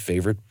 I had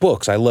favorite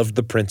books. I loved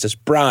The Princess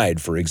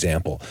Bride, for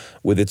example,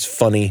 with its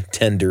funny,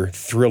 tender,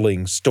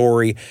 thrilling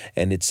story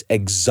and its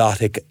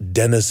exotic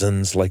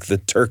denizens like the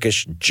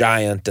Turkish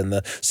giant and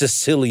the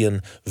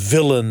Sicilian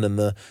villain and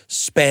the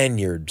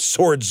Spaniard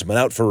swordsman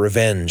out for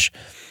revenge.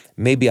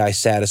 Maybe I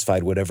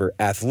satisfied whatever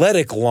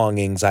athletic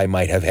longings I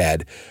might have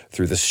had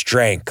through the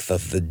strength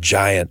of the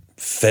giant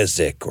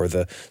Fezzik or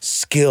the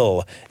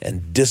skill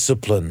and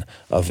discipline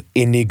of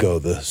Inigo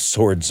the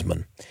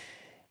swordsman.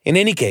 In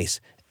any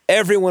case,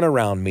 everyone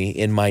around me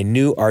in my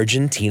new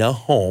Argentina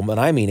home, and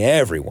I mean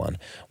everyone,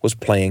 was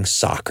playing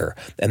soccer,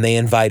 and they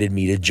invited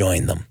me to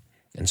join them.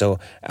 And so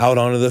out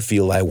onto the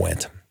field I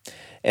went.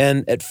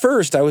 And at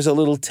first I was a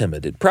little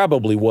timid. It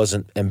probably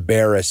wasn't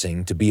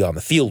embarrassing to be on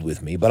the field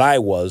with me, but I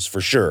was,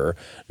 for sure,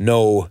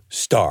 no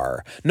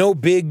star, no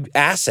big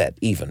asset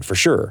even, for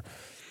sure.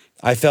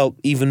 I felt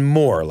even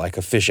more like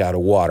a fish out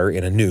of water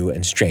in a new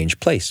and strange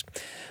place.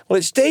 Well,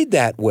 it stayed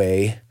that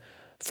way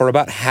for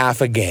about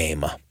half a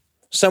game.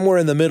 Somewhere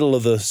in the middle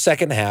of the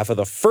second half of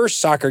the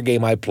first soccer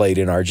game I played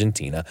in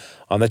Argentina,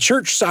 on the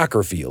church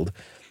soccer field,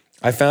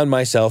 I found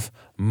myself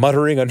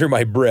muttering under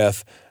my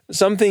breath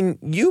something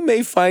you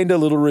may find a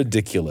little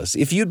ridiculous.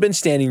 If you'd been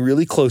standing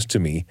really close to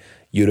me,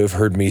 you'd have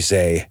heard me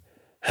say,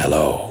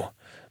 "Hello,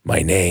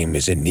 my name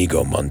is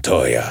Inigo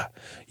Montoya.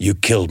 You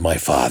killed my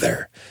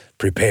father.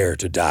 Prepare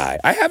to die."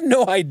 I have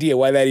no idea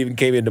why that even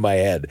came into my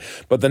head,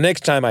 but the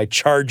next time I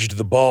charged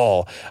the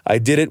ball, I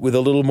did it with a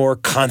little more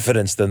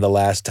confidence than the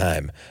last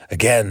time.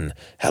 Again,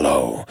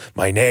 "Hello,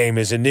 my name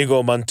is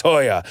Inigo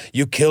Montoya.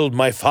 You killed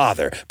my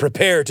father.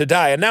 Prepare to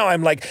die." And now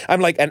I'm like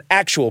an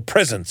actual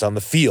presence on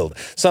the field.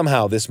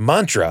 Somehow this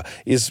mantra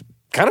is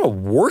kind of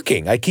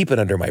working. I keep it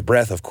under my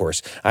breath, of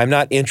course. I'm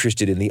not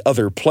interested in the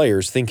other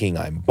players thinking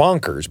I'm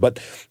bonkers,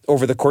 but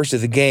over the course of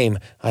the game,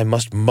 I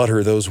must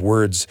mutter those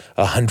words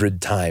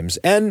 100 times.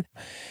 And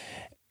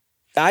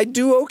I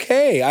do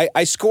okay.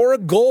 I score a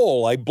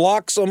goal. I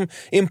block some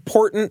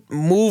important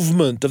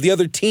movement of the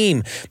other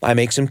team. I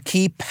make some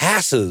key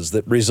passes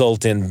that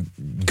result in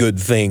good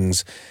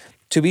things.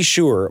 To be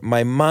sure,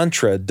 my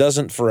mantra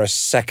doesn't for a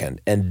second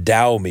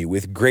endow me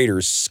with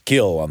greater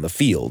skill on the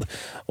field,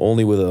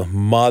 only with a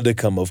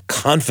modicum of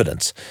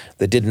confidence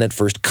that didn't at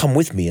first come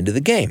with me into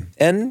the game.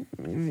 And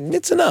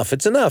it's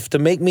enough to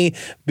make me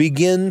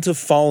begin to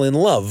fall in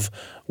love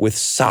with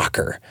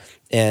soccer.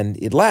 And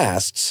it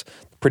lasts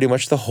pretty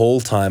much the whole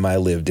time I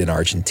lived in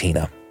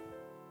Argentina.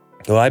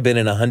 Well, I've been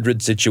in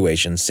 100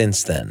 situations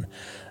since then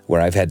where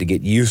I've had to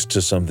get used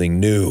to something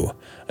new.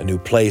 A new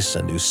place,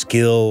 a new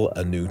skill,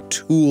 a new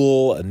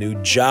tool, a new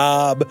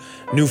job,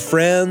 new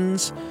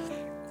friends.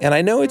 And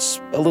I know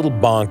it's a little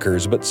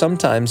bonkers, but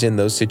sometimes in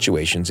those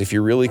situations, if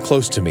you're really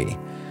close to me,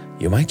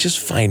 you might just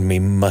find me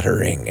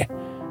muttering,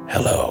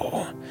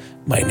 "Hello,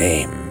 my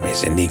name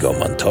is Inigo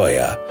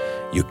Montoya.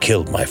 You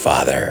killed my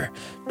father.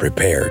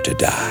 Prepare to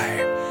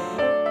die."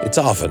 It's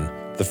often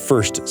the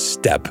first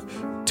step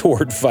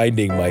toward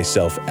finding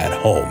myself at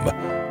home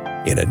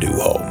in a new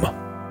home.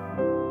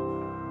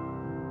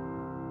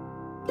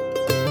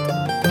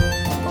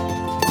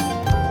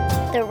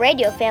 The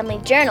Radio Family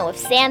Journal with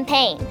Sam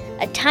Payne.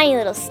 A tiny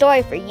little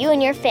story for you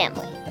and your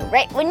family.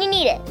 Right when you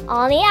need it,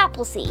 on the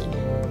Appleseed.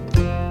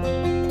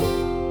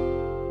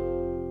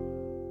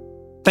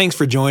 Thanks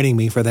for joining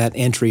me for that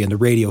entry in the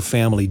Radio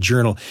Family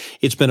Journal.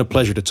 It's been a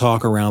pleasure to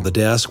talk around the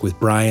desk with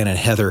Brian and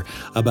Heather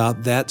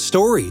about that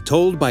story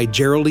told by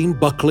Geraldine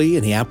Buckley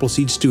in the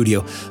Appleseed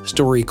studio, a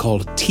story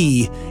called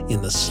Tea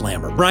in the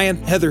Slammer. Brian,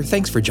 Heather,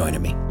 thanks for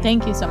joining me.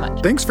 Thank you so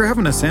much. Thanks for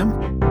having us,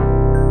 Sam.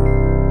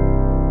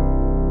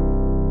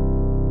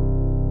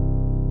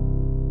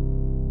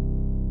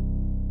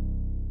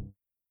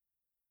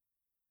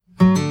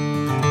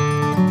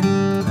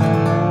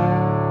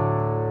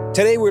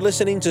 Today we're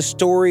listening to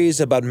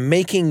stories about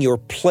making your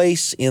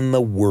place in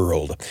the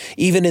world,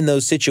 even in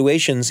those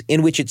situations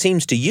in which it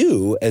seems to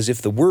you as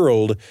if the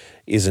world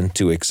isn't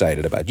too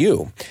excited about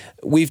you.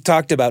 We've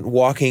talked about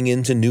walking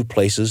into new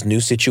places, new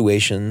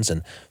situations,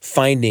 and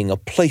finding a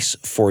place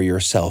for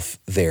yourself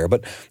there.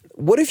 But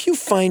what if you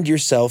find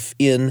yourself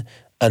in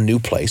a new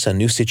place, a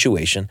new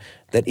situation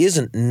that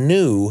isn't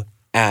new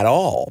at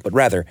all, but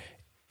rather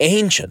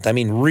ancient? I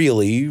mean,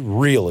 really,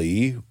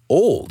 really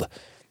old.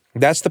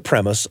 That's the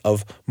premise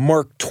of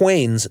Mark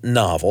Twain's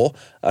novel,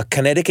 A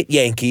Connecticut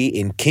Yankee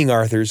in King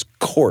Arthur's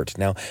Court.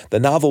 Now, the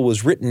novel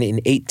was written in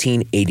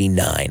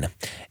 1889,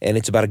 and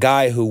it's about a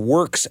guy who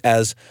works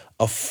as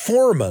a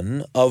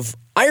foreman of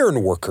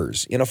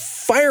ironworkers in a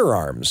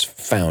firearms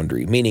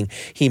foundry, meaning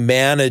he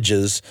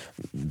manages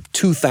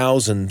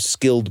 2,000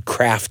 skilled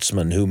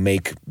craftsmen who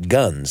make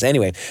guns.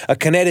 Anyway, A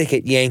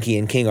Connecticut Yankee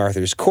in King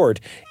Arthur's Court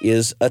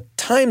is a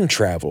time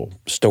travel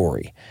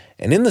story.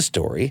 And in the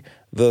story,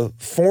 the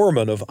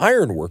foreman of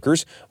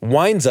ironworkers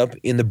winds up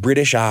in the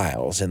British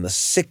Isles in the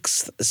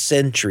 6th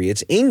century.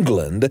 It's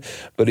England,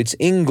 but it's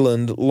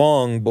England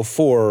long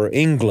before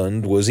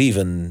England was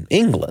even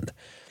England.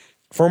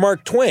 For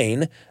Mark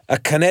Twain, a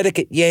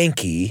Connecticut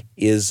Yankee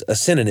is a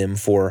synonym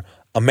for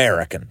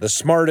American, the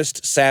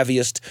smartest,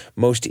 savviest,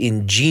 most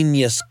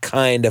ingenious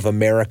kind of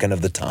American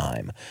of the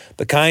time.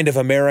 The kind of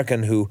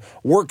American who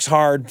works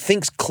hard,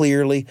 thinks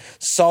clearly,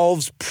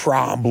 solves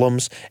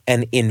problems,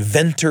 an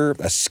inventor,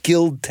 a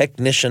skilled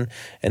technician.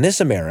 And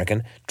this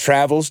American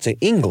travels to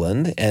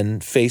England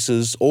and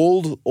faces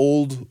old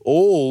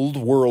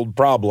world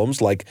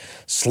problems like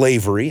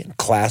slavery,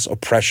 class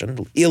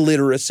oppression,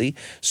 illiteracy,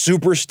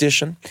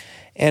 superstition.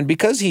 And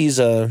because he's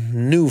a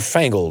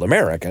newfangled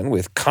American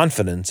with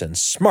confidence and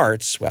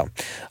smarts, well,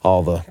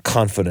 all the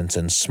confidence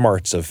and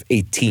smarts of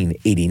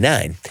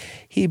 1889,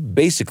 he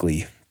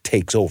basically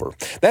takes over.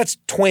 That's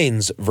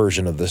Twain's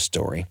version of the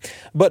story.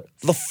 But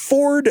the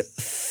Ford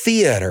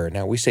Theater,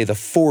 now we say the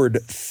Ford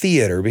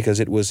Theater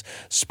because it was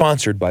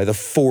sponsored by the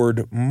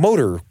Ford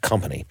Motor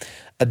Company,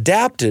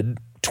 adapted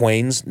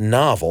Twain's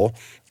novel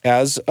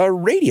as a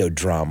radio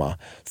drama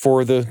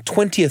for the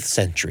 20th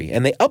century,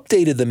 and they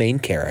updated the main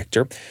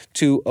character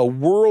to a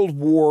World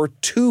War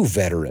II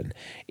veteran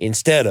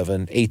instead of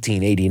an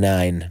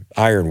 1889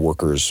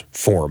 ironworkers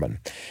foreman.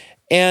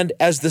 And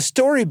as the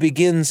story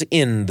begins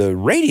in the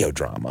radio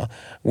drama,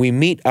 we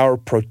meet our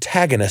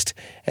protagonist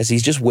as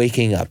he's just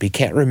waking up. He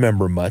can't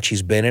remember much.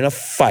 He's been in a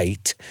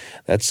fight.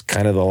 That's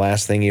kind of the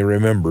last thing he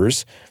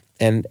remembers.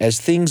 And as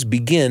things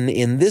begin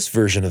in this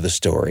version of the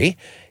story,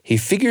 he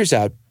figures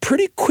out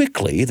pretty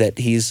quickly that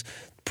he's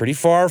pretty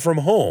far from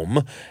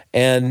home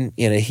and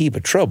in a heap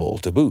of trouble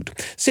to boot.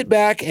 Sit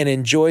back and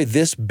enjoy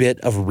this bit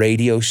of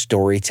radio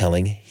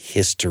storytelling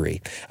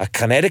history. A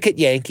Connecticut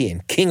Yankee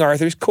in King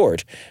Arthur's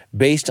Court,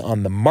 based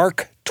on the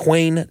Mark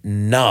Twain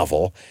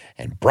novel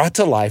and brought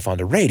to life on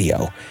the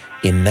radio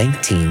in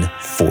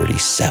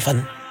 1947.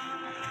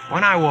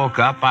 When I woke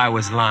up, I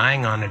was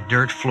lying on a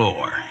dirt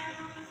floor.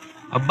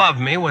 Above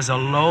me was a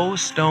low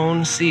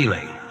stone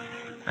ceiling,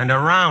 and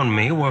around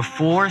me were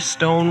 4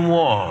 stone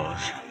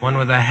walls, one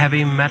with a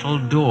heavy metal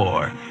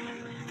door.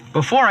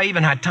 Before I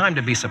even had time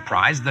to be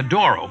surprised, the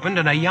door opened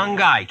and a young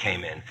guy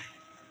came in.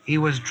 He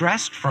was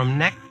dressed from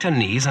neck to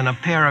knees in a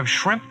pair of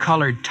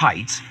shrimp-colored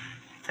tights,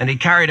 and he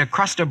carried a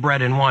crust of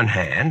bread in one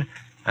hand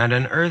and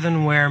an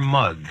earthenware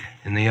mug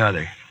in the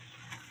other.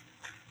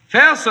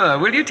 Fair sir,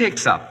 will you take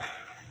sup?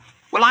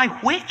 Will I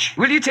which?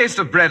 Will you taste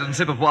of bread and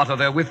sip of water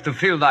therewith to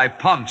fill thy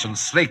paunch and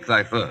slake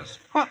thy thirst?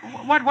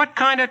 What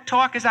kind of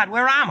talk is that?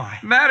 Where am I?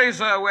 Marry,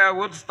 sir, where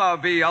wouldst thou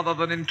be other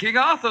than in King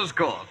Arthur's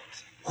court?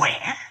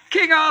 Where?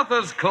 King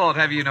Arthur's court,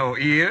 have you no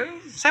ears?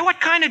 Say, what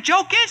kind of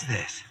joke is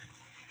this?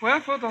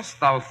 Wherefore dost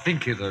thou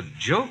think it a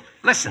joke?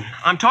 Listen,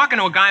 I'm talking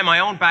to a guy in my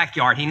own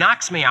backyard. He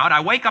knocks me out.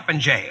 I wake up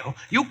in jail.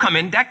 You come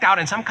in decked out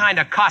in some kind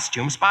of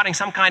costume, spouting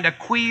some kind of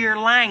queer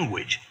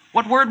language.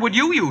 What word would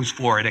you use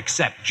for it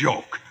except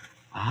joke?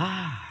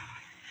 Ah,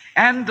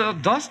 and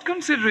dost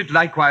consider it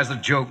likewise a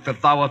joke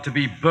that thou art to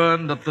be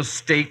burned at the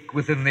stake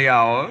within the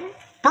hour?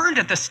 Burned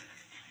at the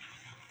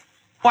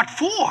What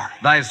for?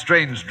 Thy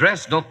strange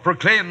dress doth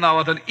proclaim thou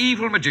art an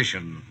evil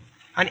magician.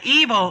 An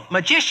evil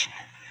magician?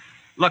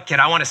 Look,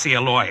 kid, I want to see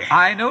a lawyer.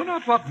 I know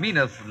not what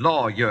meaneth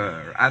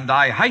lawyer, and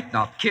I hight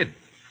not kid.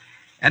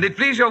 And it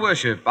please your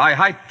worship, I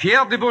hight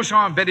Pierre de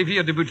Beauchamp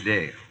Bedivere de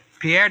Bouteler.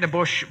 Pierre de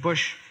Bush...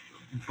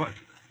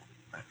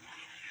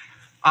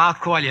 I'll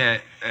call you,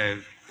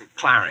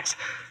 Clarence.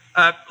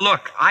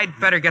 Look, I'd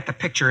better get the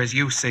picture as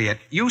you see it.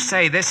 You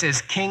say this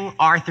is King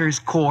Arthur's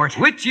court.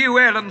 Wit ye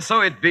well, and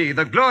so it be,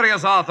 the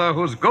glorious Arthur,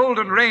 whose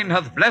golden reign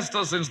hath blessed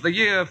us since the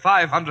year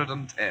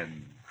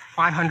 510.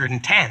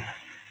 510?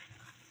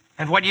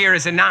 And what year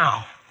is it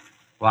now?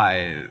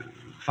 Why,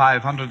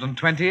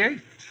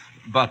 528.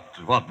 But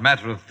what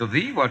mattereth to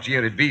thee what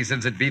year it be,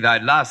 since it be thy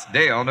last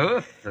day on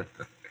earth?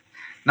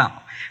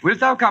 Now, wilt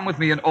thou come with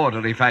me in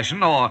orderly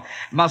fashion, or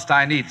must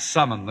I needs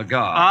summon the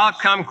guards? I'll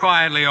come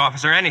quietly,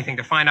 officer. Anything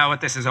to find out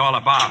what this is all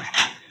about.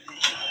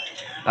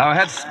 Thou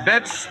hadst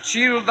best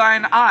shield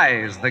thine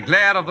eyes. The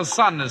glare of the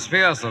sun is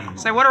fearsome.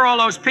 Say, what are all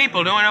those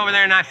people doing over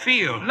there in that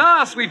field?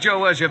 La, sweet your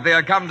worship, they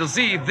are come to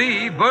see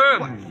thee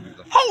burned.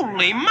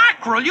 Holy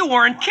mackerel, you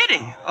weren't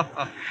kidding.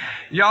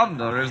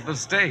 Yonder is the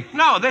stake.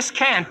 No, this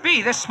can't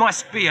be. This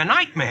must be a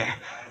nightmare.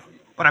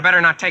 But I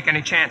better not take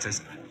any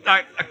chances.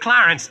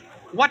 Clarence,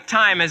 what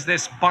time is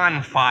this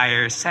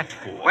bonfire set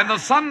for? When the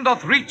sun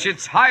doth reach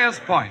its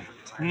highest point.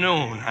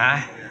 Noon,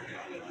 huh?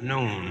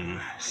 Noon,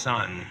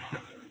 sun.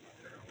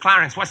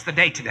 Clarence, what's the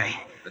date today?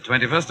 The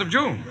 21st of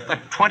June. The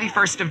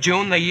 21st of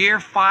June, the year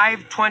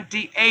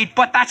 528.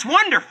 But that's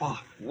wonderful.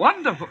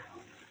 Wonderful.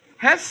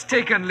 Hast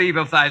taken leave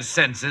of thy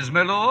senses,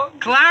 my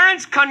lord?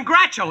 Clarence,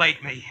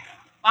 congratulate me.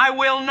 I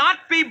will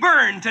not be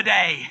burned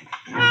today.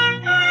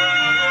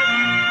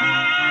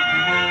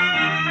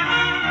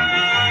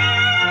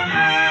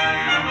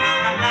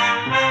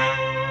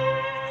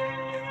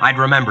 I'd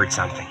remembered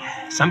something.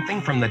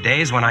 Something from the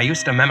days when I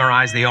used to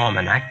memorize the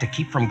almanac to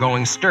keep from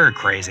going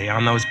stir-crazy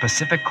on those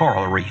Pacific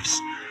coral reefs.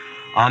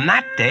 On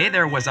that day,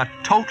 there was a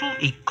total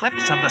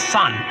eclipse of the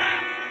sun.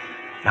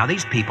 Now,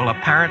 these people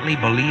apparently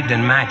believed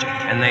in magic,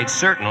 and they'd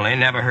certainly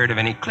never heard of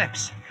an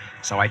eclipse.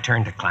 So I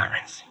turned to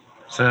Clarence.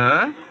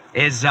 Sir?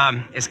 Is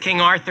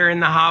King Arthur in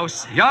the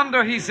house?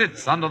 Yonder he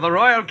sits under the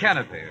royal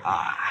canopy.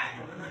 Ah.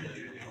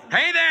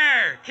 Hey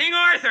there, King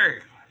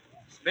Arthur!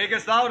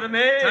 Speakest thou to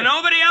me? To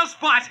nobody else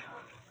but.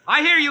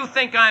 I hear you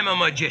think I'm a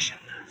magician.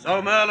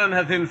 So Merlin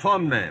hath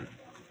informed me.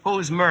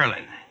 Who's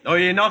Merlin? Know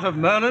ye not of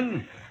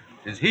Merlin?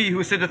 'Tis he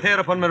who sitteth here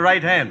upon my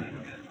right hand,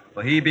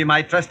 for he be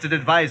my trusted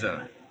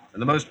adviser,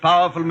 and the most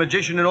powerful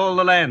magician in all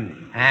the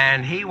land.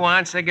 And he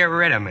wants to get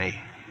rid of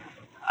me.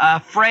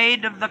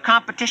 Afraid of the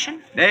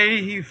competition?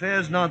 Nay, he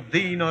fears not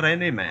thee nor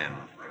any man.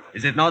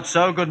 Is it not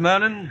so, good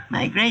Merlin?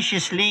 My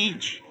gracious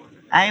liege,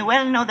 I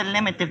well know the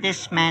limit of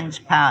this man's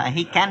power.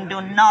 He can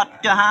do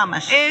naught to harm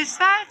us. Is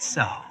that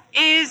so?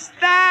 Is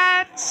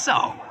that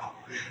so?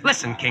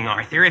 Listen, King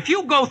Arthur, if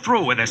you go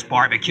through with this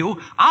barbecue,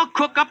 I'll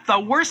cook up the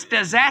worst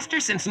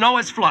disaster since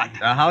Noah's flood.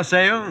 How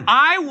say you?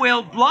 I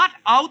will blot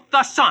out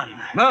the sun.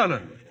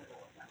 Merlin,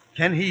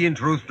 can he in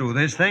truth do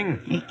this thing?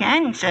 He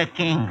can, Sir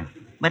King,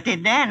 but he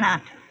dare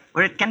not,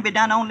 for it can be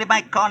done only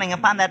by calling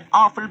upon that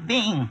awful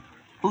being,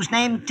 whose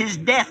name 'tis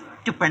death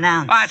to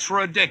pronounce. That's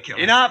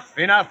ridiculous. Enough.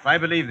 I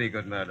believe thee,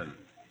 good Merlin.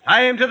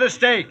 Tie him to the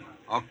stake.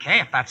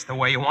 Okay, if that's the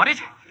way you want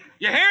it.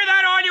 You hear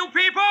that, all you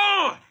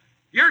people?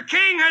 Your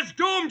king has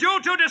doomed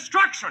you to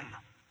destruction.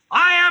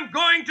 I am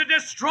going to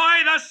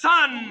destroy the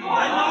sun.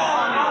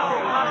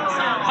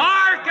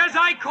 Hark as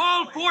I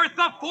call forth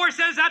the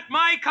forces at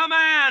my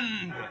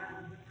command.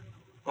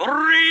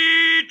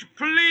 Reet,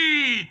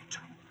 pleat,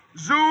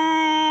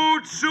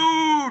 zoot,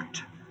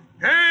 zoot,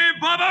 hey,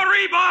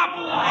 bubba-ree-bop.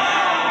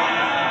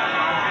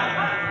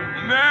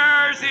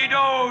 Mercy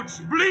dotes,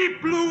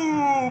 bleep,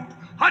 bloop,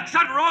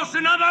 hut-sut, roast,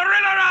 another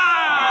rillera.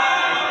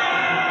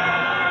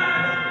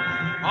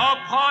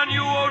 Upon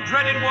you, O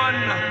dreaded one,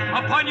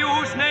 upon you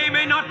whose name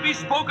may not be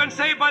spoken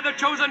save by the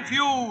chosen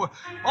few,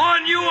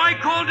 on you I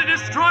call to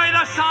destroy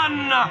the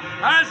sun,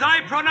 as I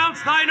pronounce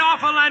thine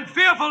awful and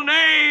fearful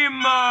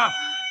name,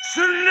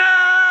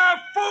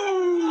 Snafu!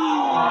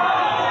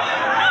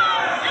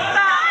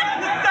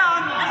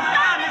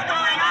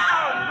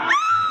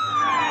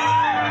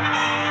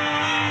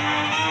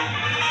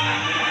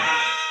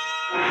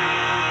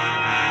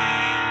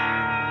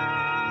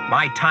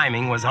 My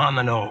timing was on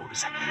the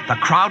nose. The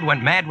crowd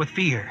went mad with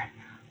fear.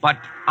 But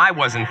I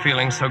wasn't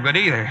feeling so good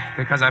either,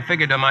 because I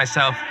figured to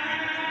myself,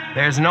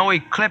 there's no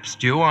eclipse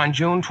due on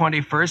June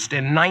 21st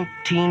in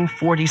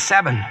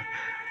 1947.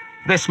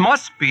 This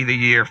must be the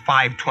year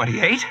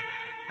 528,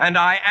 and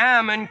I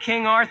am in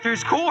King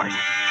Arthur's court.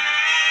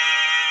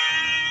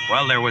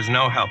 Well, there was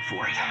no help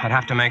for it. I'd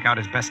have to make out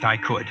as best I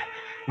could.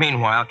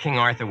 Meanwhile, King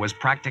Arthur was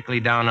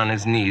practically down on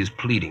his knees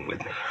pleading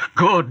with me.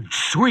 Good,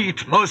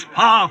 sweet, most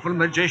powerful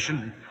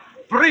magician,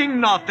 bring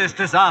not this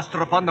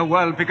disaster upon the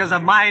world because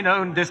of mine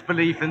own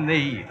disbelief in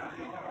thee.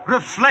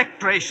 Reflect,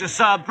 gracious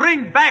sir,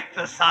 bring back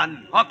the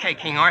sun. Okay,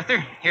 King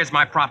Arthur, here's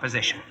my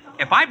proposition.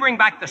 If I bring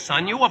back the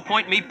sun, you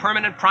appoint me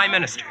permanent prime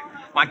minister.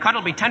 My cut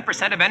will be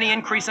 10% of any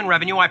increase in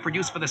revenue I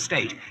produce for the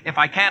state. If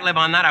I can't live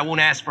on that, I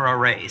won't ask for a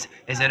raise.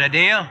 Is it a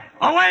deal?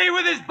 Away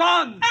with his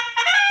bonds!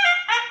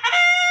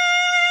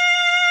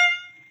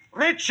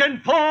 Rich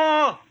and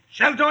poor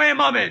shall do him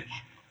homage.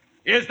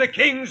 He is the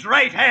king's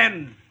right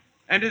hand,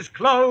 and is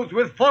clothed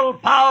with full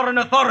power and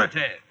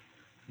authority.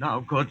 Now,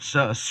 good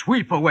sir,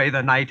 sweep away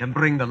the night and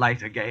bring the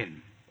light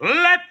again.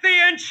 Let the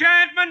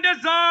enchantment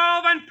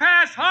dissolve and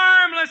pass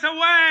harmless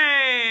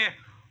away.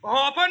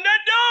 Open the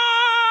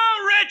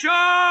door,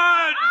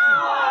 Richard!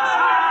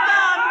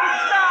 The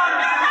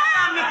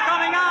sun is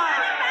coming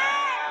out!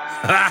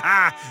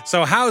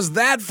 So how's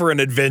that for an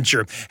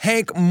adventure?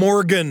 Hank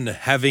Morgan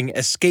having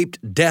escaped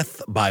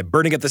death by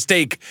burning at the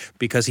stake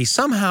because he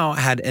somehow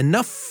had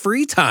enough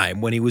free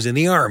time when he was in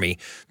the Army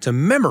to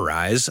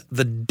memorize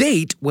the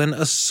date when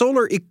a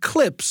solar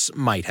eclipse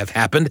might have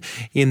happened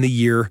in the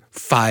year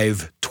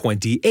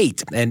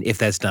 528. And if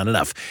that's not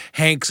enough,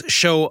 Hank's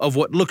show of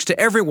what looks to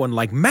everyone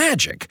like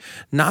magic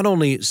not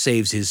only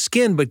saves his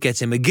skin, but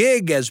gets him a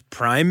gig as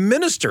Prime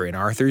Minister in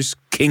Arthur's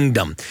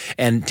kingdom,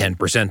 and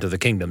 10% of the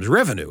kingdom's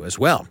revenue as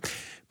well.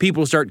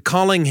 People start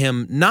calling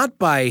him not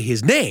by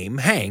his name,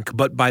 Hank,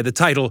 but by the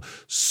title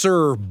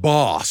Sir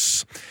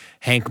Boss.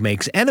 Hank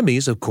makes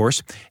enemies, of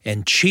course,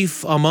 and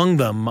chief among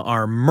them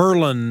are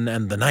Merlin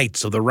and the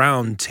Knights of the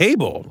Round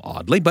Table,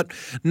 oddly, but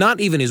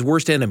not even his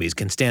worst enemies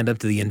can stand up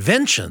to the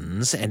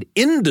inventions and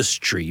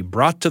industry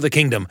brought to the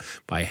kingdom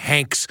by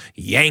Hank's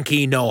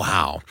Yankee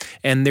know-how.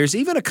 And there's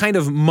even a kind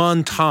of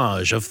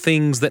montage of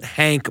things that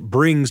Hank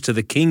brings to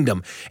the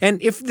kingdom.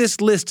 And if this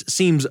list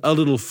seems a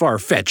little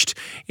far-fetched,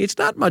 it's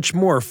not much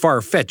more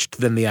far-fetched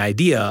than the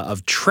idea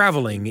of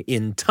traveling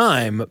in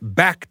time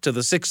back to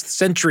the 6th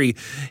century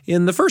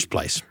in the first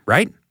place,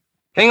 right?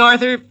 King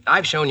Arthur,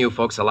 I've shown you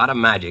folks a lot of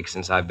magic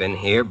since I've been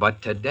here, but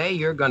today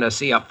you're going to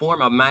see a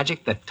form of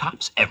magic that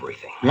tops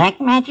everything. Black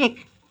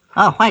magic?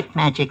 Or white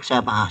magic, Sir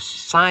Boss?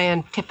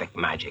 Scientific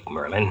magic,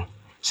 Merlin.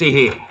 See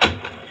here.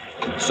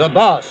 Sir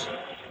Boss,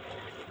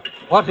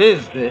 what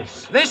is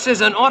this? This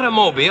is an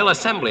automobile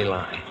assembly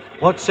line.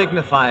 What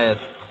signifieth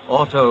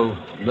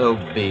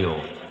automobile?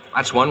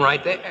 That's one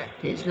right there.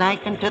 'Tis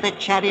likened to the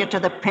chariot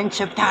of the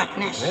Prince of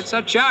Darkness. It's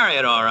a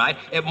chariot, all right.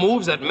 It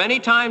moves at many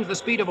times the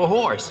speed of a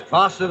horse.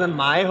 Faster than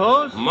my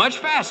horse? Much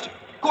faster.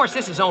 Of course,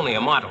 this is only a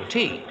Model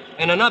T.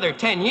 In another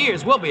 10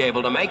 years, we'll be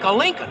able to make a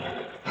Lincoln.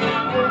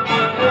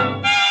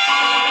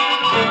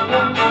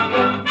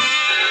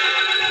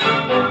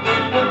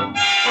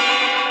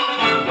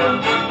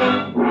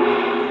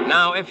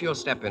 Now, if you'll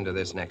step into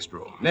this next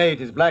room. Nay,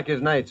 'tis black as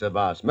night, Sir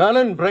Boss.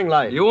 Merlin, bring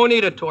light. You won't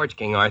need a torch,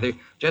 King Arthur.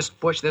 Just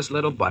push this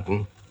little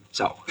button.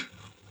 So.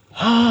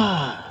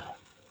 Ah,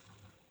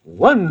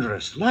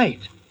 wondrous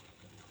light.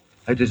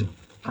 It is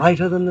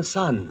brighter than the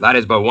sun. That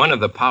is but one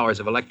of the powers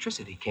of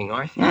electricity, King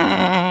Arthur.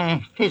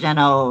 'Tis an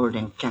old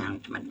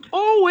enchantment.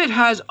 Oh, it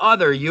has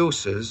other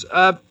uses.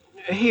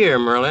 Here,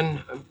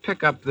 Merlin,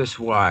 pick up this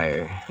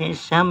wire.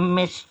 'Tis some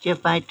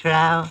mischief, I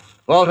trow.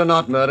 Falter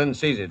not, Merlin.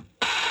 Seize it.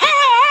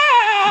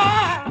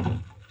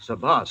 Sir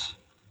Boss,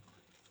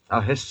 thou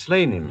hast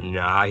slain him.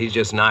 Nah, he's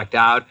just knocked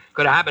out.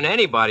 Could have happened to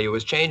anybody who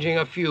was changing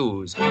a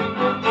fuse.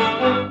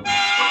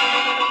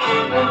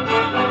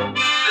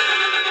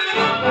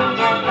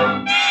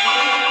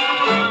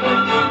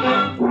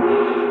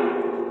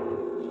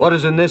 What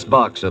is in this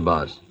box, Sir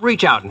Boss?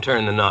 Reach out and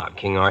turn the knob,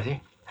 King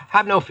Arthur.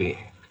 Have no fear.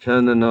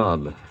 Turn the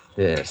knob.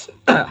 Yes.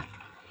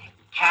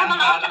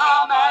 Camelot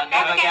armor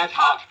never gets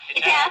hot.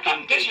 It's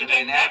air-conditioned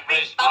in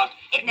every spot.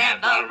 It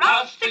never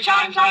rusts, it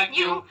shines like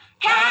new.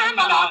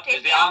 Camelot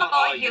is the armor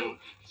for you.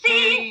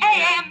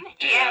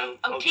 C-A-M-E-L-O-T.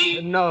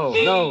 No.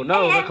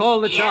 Recall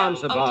the charm,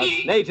 Sir Boss.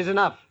 Nay, 'tis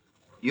enough.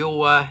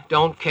 You,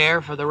 don't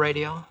care for the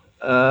radio?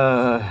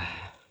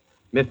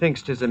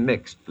 Methinks 'tis a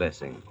mixed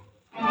blessing.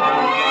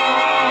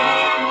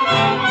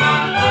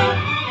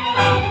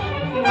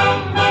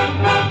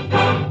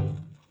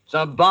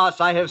 Sir Boss,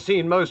 I have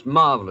seen most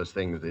marvelous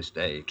things this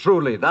day.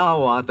 Truly,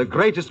 thou art the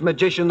greatest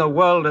magician the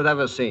world hath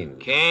ever seen.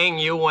 King,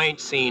 you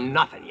ain't seen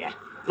nothing yet.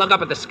 Look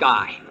up at the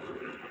sky.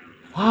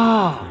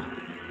 Ah,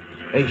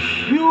 a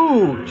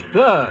huge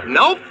bird.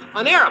 Nope,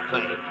 an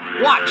airplane.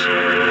 Watch.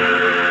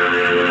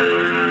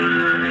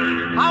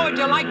 How would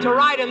you like to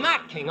ride in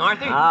that, King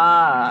Arthur?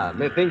 Ah,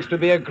 methinks to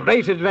be a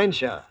great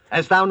adventure.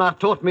 Hast thou not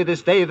taught me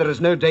this day there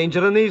is no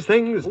danger in these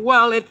things?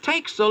 Well, it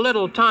takes a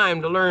little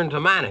time to learn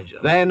to manage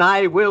them. Then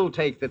I will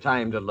take the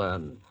time to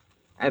learn,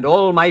 and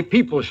all my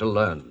people shall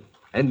learn.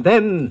 And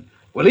then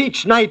will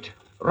each knight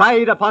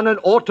ride upon an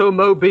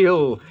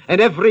automobile, and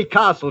every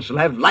castle shall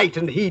have light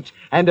and heat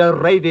and a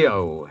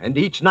radio, and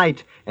each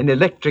night an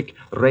electric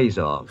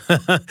razor.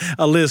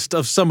 A list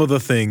of some of the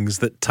things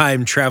that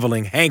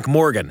time-traveling Hank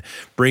Morgan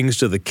brings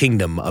to the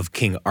kingdom of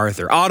King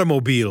Arthur.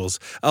 Automobiles,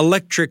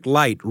 electric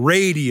light,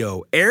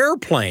 radio,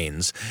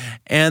 airplanes,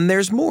 and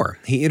there's more.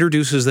 He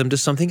introduces them to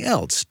something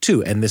else,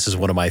 too, and this is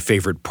one of my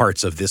favorite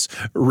parts of this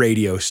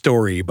radio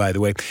story, by the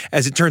way.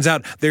 As it turns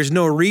out, there's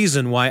no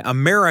reason why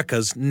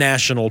America's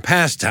national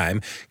pastime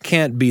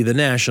can't be the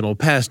national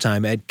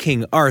pastime at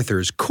King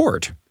Arthur's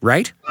court,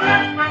 right?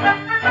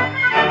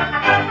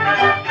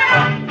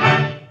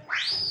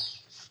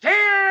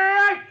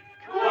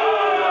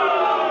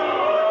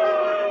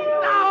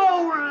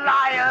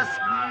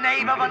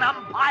 Of an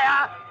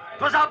umpire.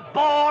 'Twas a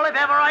ball if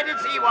ever I did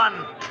see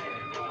one.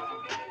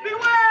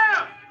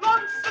 Beware!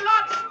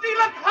 Launcelot steal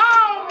a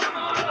cow!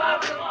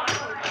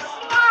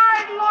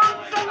 Slide,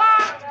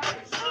 Launcelot!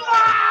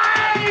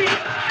 Slide!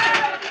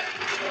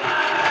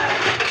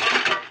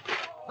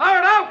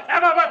 Fire out,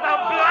 ever with the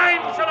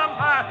blind, Sir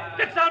Umpire!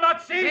 Didst thou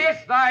not see?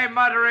 Cease thy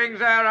mutterings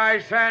ere I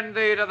send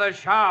thee to the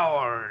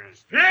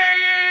showers. Play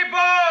ye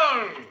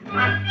ball!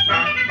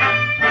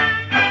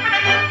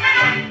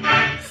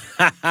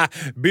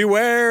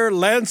 Beware,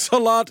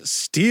 Lancelot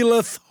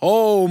stealeth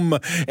home.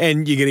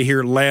 And you get to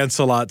hear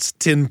Lancelot's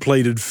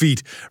tin-plated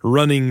feet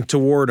running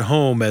toward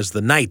home as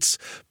the knights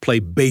play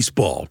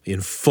baseball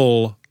in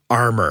full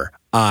armor.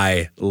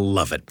 I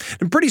love it.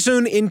 And pretty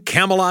soon in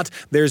Camelot,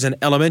 there's an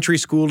elementary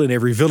school in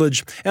every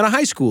village and a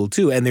high school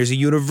too, and there's a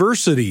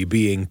university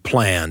being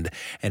planned.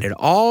 And it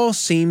all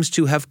seems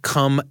to have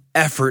come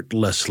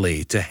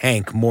effortlessly to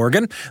Hank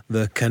Morgan,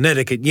 the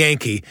Connecticut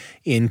Yankee,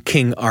 in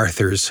King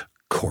Arthur's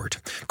court.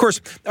 Of course,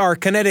 our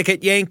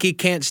Connecticut Yankee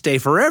can't stay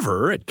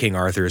forever at King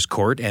Arthur's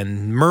court,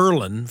 and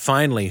Merlin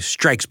finally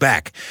strikes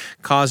back,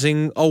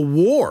 causing a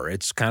war.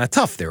 It's kind of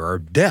tough. There are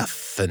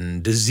death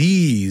and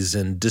disease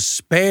and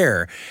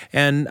despair,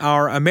 and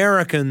our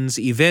Americans'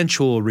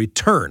 eventual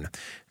return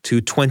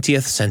to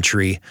 20th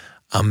century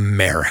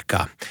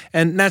America.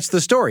 And that's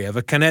the story of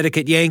a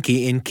Connecticut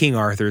Yankee in King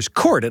Arthur's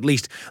court, at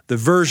least the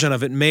version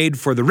of it made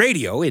for the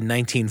radio in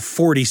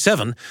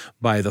 1947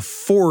 by the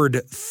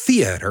Ford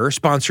Theater,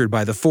 sponsored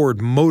by the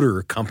Ford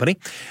Motor Company.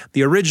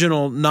 The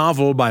original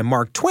novel by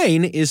Mark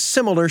Twain is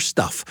similar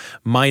stuff,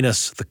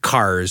 minus the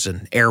cars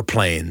and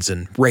airplanes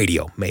and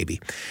radio,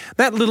 maybe.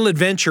 That little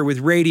adventure with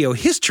radio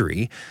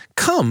history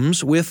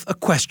comes with a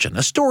question,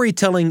 a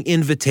storytelling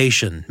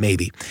invitation,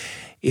 maybe.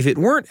 If it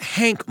weren't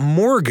Hank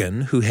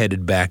Morgan who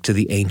headed back to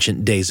the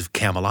ancient days of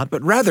Camelot,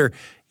 but rather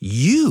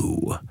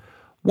you,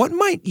 what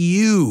might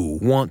you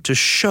want to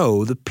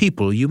show the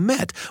people you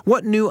met?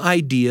 What new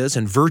ideas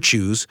and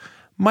virtues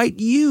might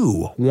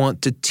you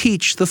want to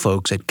teach the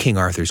folks at King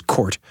Arthur's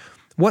court?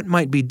 What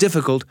might be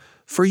difficult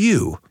for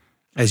you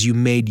as you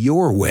made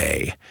your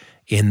way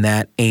in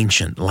that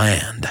ancient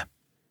land?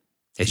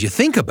 As you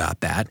think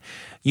about that,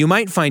 you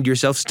might find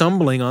yourself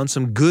stumbling on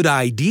some good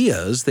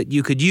ideas that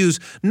you could use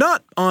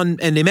not on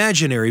an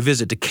imaginary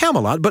visit to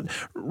Camelot, but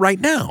right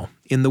now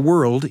in the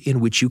world in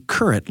which you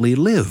currently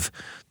live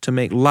to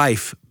make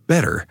life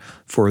better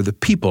for the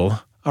people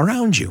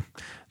around you.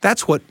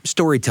 That's what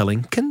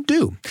storytelling can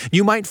do.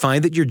 You might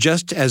find that you're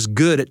just as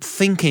good at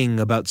thinking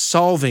about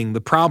solving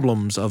the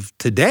problems of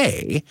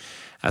today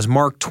as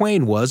Mark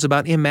Twain was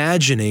about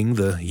imagining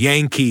the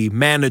Yankee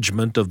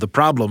management of the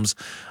problems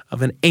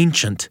of an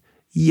ancient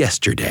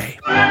yesterday.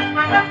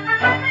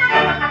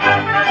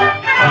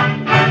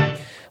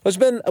 Well, it's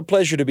been a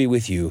pleasure to be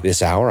with you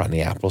this hour on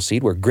the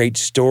Appleseed, where great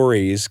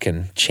stories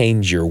can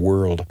change your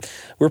world.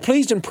 We're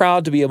pleased and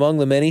proud to be among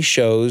the many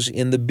shows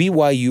in the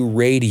BYU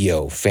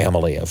Radio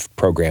family of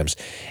programs.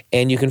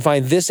 And you can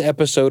find this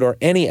episode or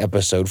any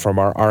episode from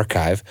our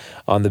archive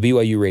on the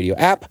BYU Radio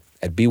app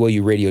at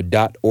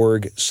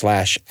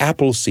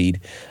byuradio.org/Appleseed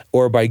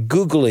or by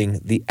Googling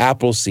the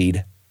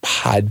Appleseed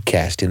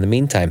podcast. In the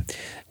meantime,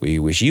 we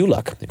wish you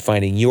luck in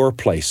finding your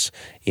place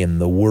in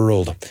the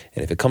world.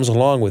 And if it comes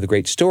along with a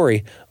great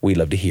story, we'd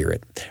love to hear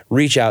it.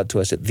 Reach out to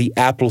us at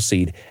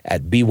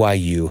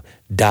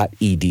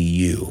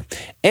theappleseed@byu.edu.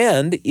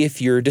 And if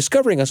you're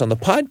discovering us on the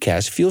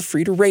podcast, feel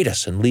free to rate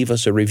us and leave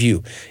us a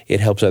review. It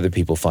helps other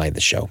people find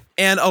the show.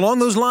 And along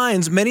those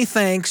lines, many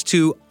thanks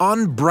to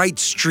On Bright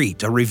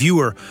Street, a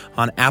reviewer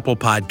on Apple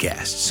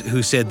Podcasts,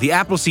 who said, "The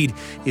Appleseed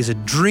is a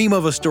dream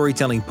of a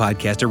storytelling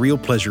podcast, a real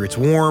pleasure. It's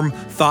warm,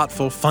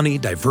 thoughtful, funny,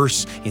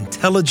 diverse,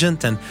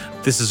 intelligent, and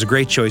this is a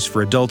great choice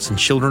for adults and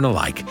children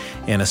alike,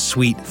 and a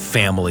sweet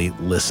family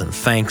listen.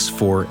 Thanks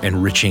for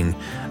enriching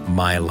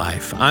my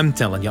life." I'm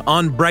telling you,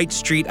 On Bright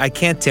Street, I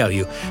can't tell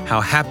you how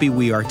happy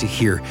we are to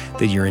hear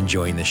that you're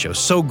enjoying the show.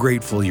 So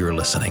grateful you're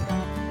listening.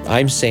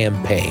 I'm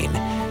Sam Payne,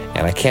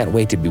 and I can't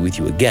wait to be with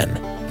you again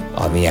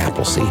on the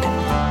Appleseed.